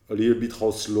like a little bit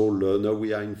how slow learner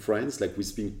we are in France. Like we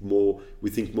think more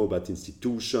about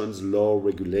institutions, law,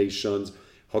 regulations.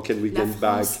 How can we get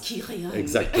back?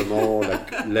 Exactement.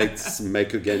 Like let's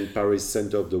make again Paris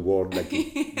center of the world, like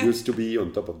it used to be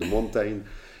on top of the mountain.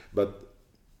 But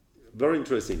very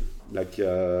interesting. Like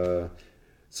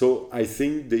so, I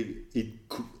think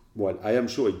I am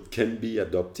sure it can be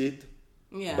adopted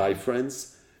by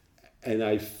France, and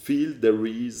I feel there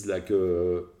is like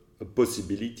a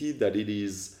possibility that it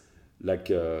is like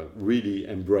really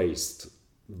embraced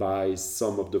by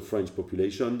some of the French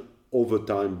population over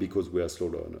time because we are slow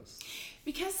learners.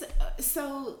 Because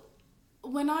so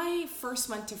when I first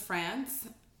went to France,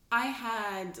 I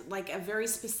had like a very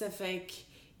specific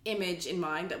image in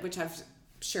mind, which I've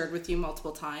shared with you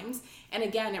multiple times. And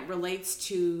again, it relates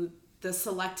to the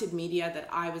selected media that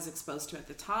I was exposed to at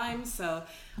the time. So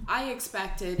I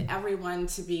expected everyone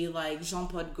to be like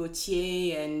Jean-Paul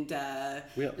Gaultier and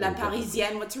La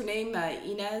Parisienne, what's her name?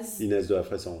 Inès de la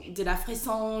Fressange. De la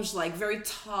Fressange, like very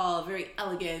tall, very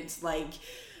elegant, like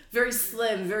very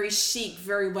slim, very chic,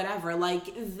 very whatever. Like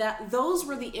that, those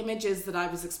were the images that I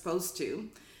was exposed to.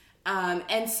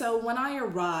 And so when I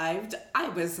arrived, I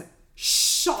was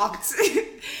shocked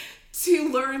to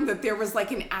learn that there was like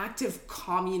an active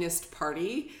communist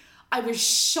party. I was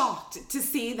shocked to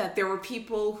see that there were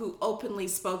people who openly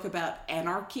spoke about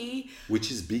anarchy. Which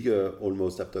is bigger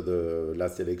almost after the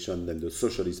last election than the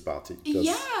Socialist Party.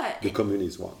 The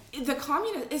communist one. The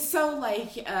communist is so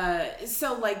like,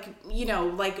 you know,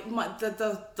 like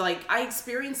like I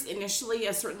experienced initially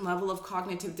a certain level of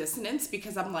cognitive dissonance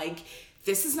because I'm like,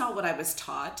 this is not what I was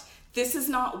taught. This is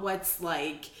not what's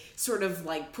like sort of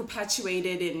like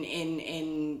perpetuated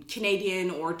in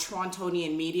Canadian or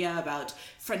Torontonian media about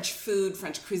French food,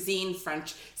 French cuisine,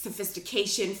 French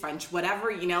sophistication, French whatever,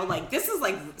 you know, like this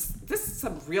is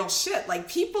some real shit. Like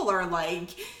people are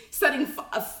like setting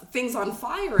things on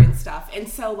fire and stuff. And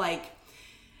so like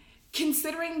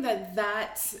considering that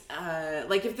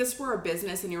like if this were a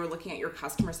business and you were looking at your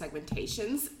customer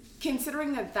segmentations,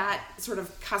 considering that sort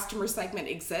of customer segment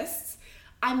exists,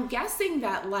 I'm guessing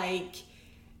that like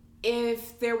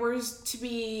if there was to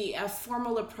be a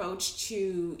formal approach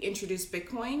to introduce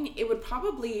Bitcoin, it would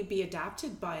probably be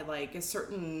adapted by like a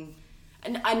certain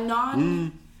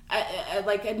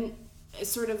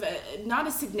sort of not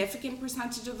a significant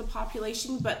percentage of the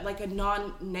population, but like a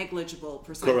non-negligible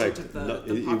percentage Correct. of the No,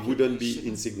 population. it wouldn't be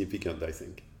insignificant, I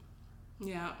think.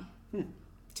 Yeah.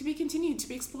 To be continued, to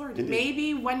be explored. Indeed.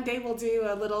 Maybe one day we'll do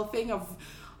a little thing of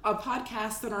a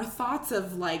podcast on our thoughts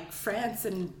of like France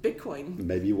and Bitcoin.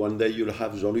 Maybe one day you'll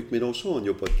have Jean-Luc Mélenchon on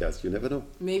your podcast. You never know.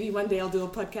 Maybe one day I'll do a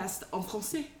podcast en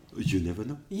français. You never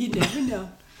know. You never know.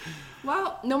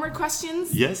 Well, no more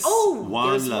questions? Yes. Oh,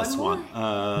 one there's last one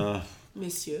one. more.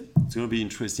 Monsieur. It's going to be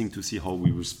interesting to see how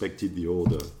we respected the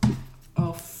order.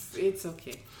 Oh, it's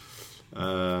okay.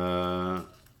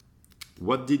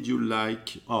 What did you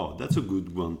like? Oh, that's a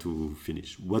good one to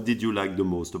finish. What did you like the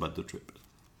most about the trip?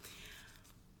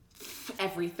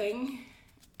 Everything.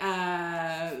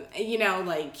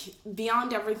 Like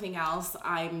beyond everything else,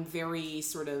 I'm very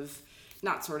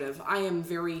I am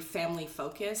very family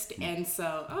focused. And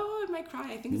so, I might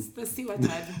cry. I think it's the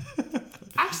Ciudad.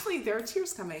 Actually, there are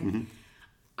tears coming.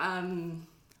 Oh,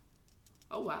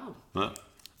 wow.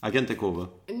 I can take over.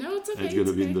 No, it's okay. It's going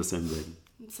to be okay. in the same vein.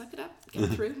 Suck it up, get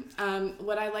through.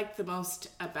 What I liked the most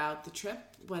about the trip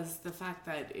was the fact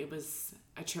that it was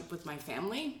a trip with my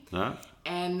family,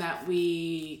 and that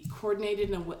we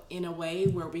coordinated in a way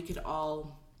where we could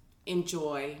all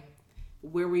enjoy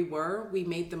where we were. We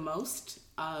made the most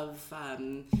of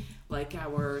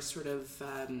our sort of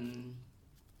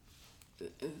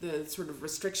the sort of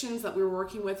restrictions that we were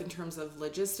working with in terms of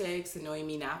logistics and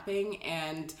Noemi napping,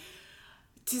 and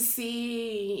to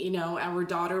see, our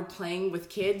daughter playing with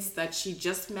kids that she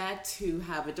just met who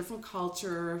have a different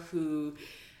culture, who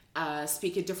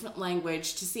speak a different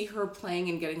language, to see her playing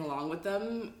and getting along with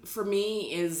them, for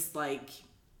me is like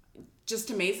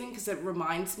just amazing, because it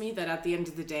reminds me that at the end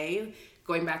of the day,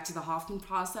 going back to the Hoffman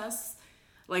process,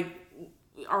 like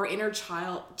our inner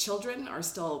children are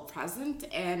still present,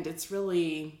 and it's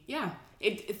really,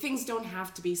 things don't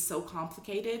have to be so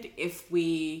complicated if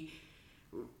we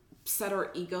set our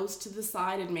egos to the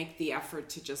side and make the effort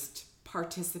to just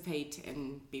participate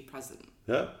and be present.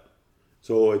 Yeah.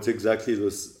 So it's exactly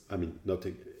this. I mean,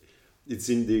 it's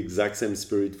in the exact same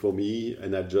spirit for me.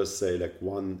 And I just say like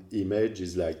one image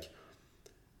is like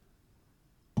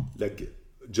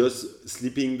just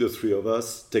sleeping, the three of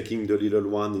us, taking the little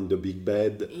one in the big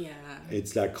bed. Yeah.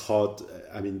 It's like hot.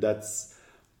 I mean, that's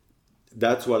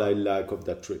what I like of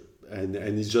that trip. And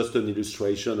it's just an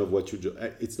illustration of what you do.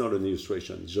 It's not an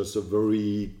illustration. It's just a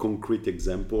very concrete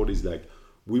example. It's like,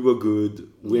 we were good.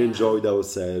 We enjoyed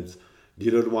ourselves.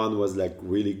 The little one was like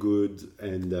really good.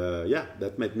 And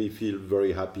that made me feel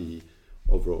very happy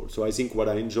overall. So I think what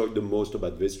I enjoyed the most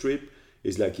about this trip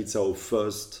is like, it's our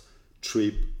first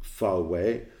trip far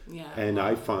away. Yeah. And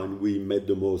I find we made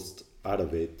the most out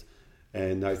of it.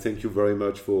 And I thank you very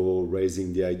much for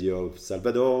raising the idea of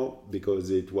Salvador, because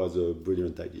it was a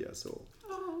brilliant idea. So,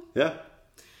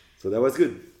 so that was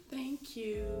good. Thank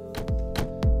you.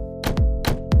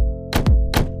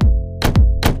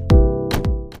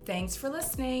 Thanks for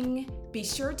listening. Be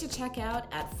sure to check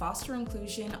out at Foster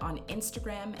Inclusion on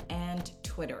Instagram and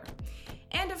Twitter.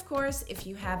 And of course, if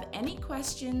you have any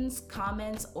questions,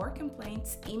 comments, or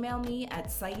complaints, email me at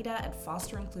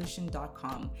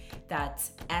saida@fosterinclusion.com.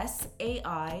 That's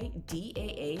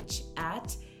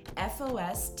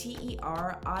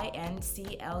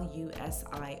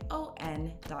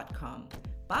SAIDAH@FOSTERINCLUSION.com.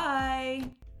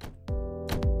 Bye!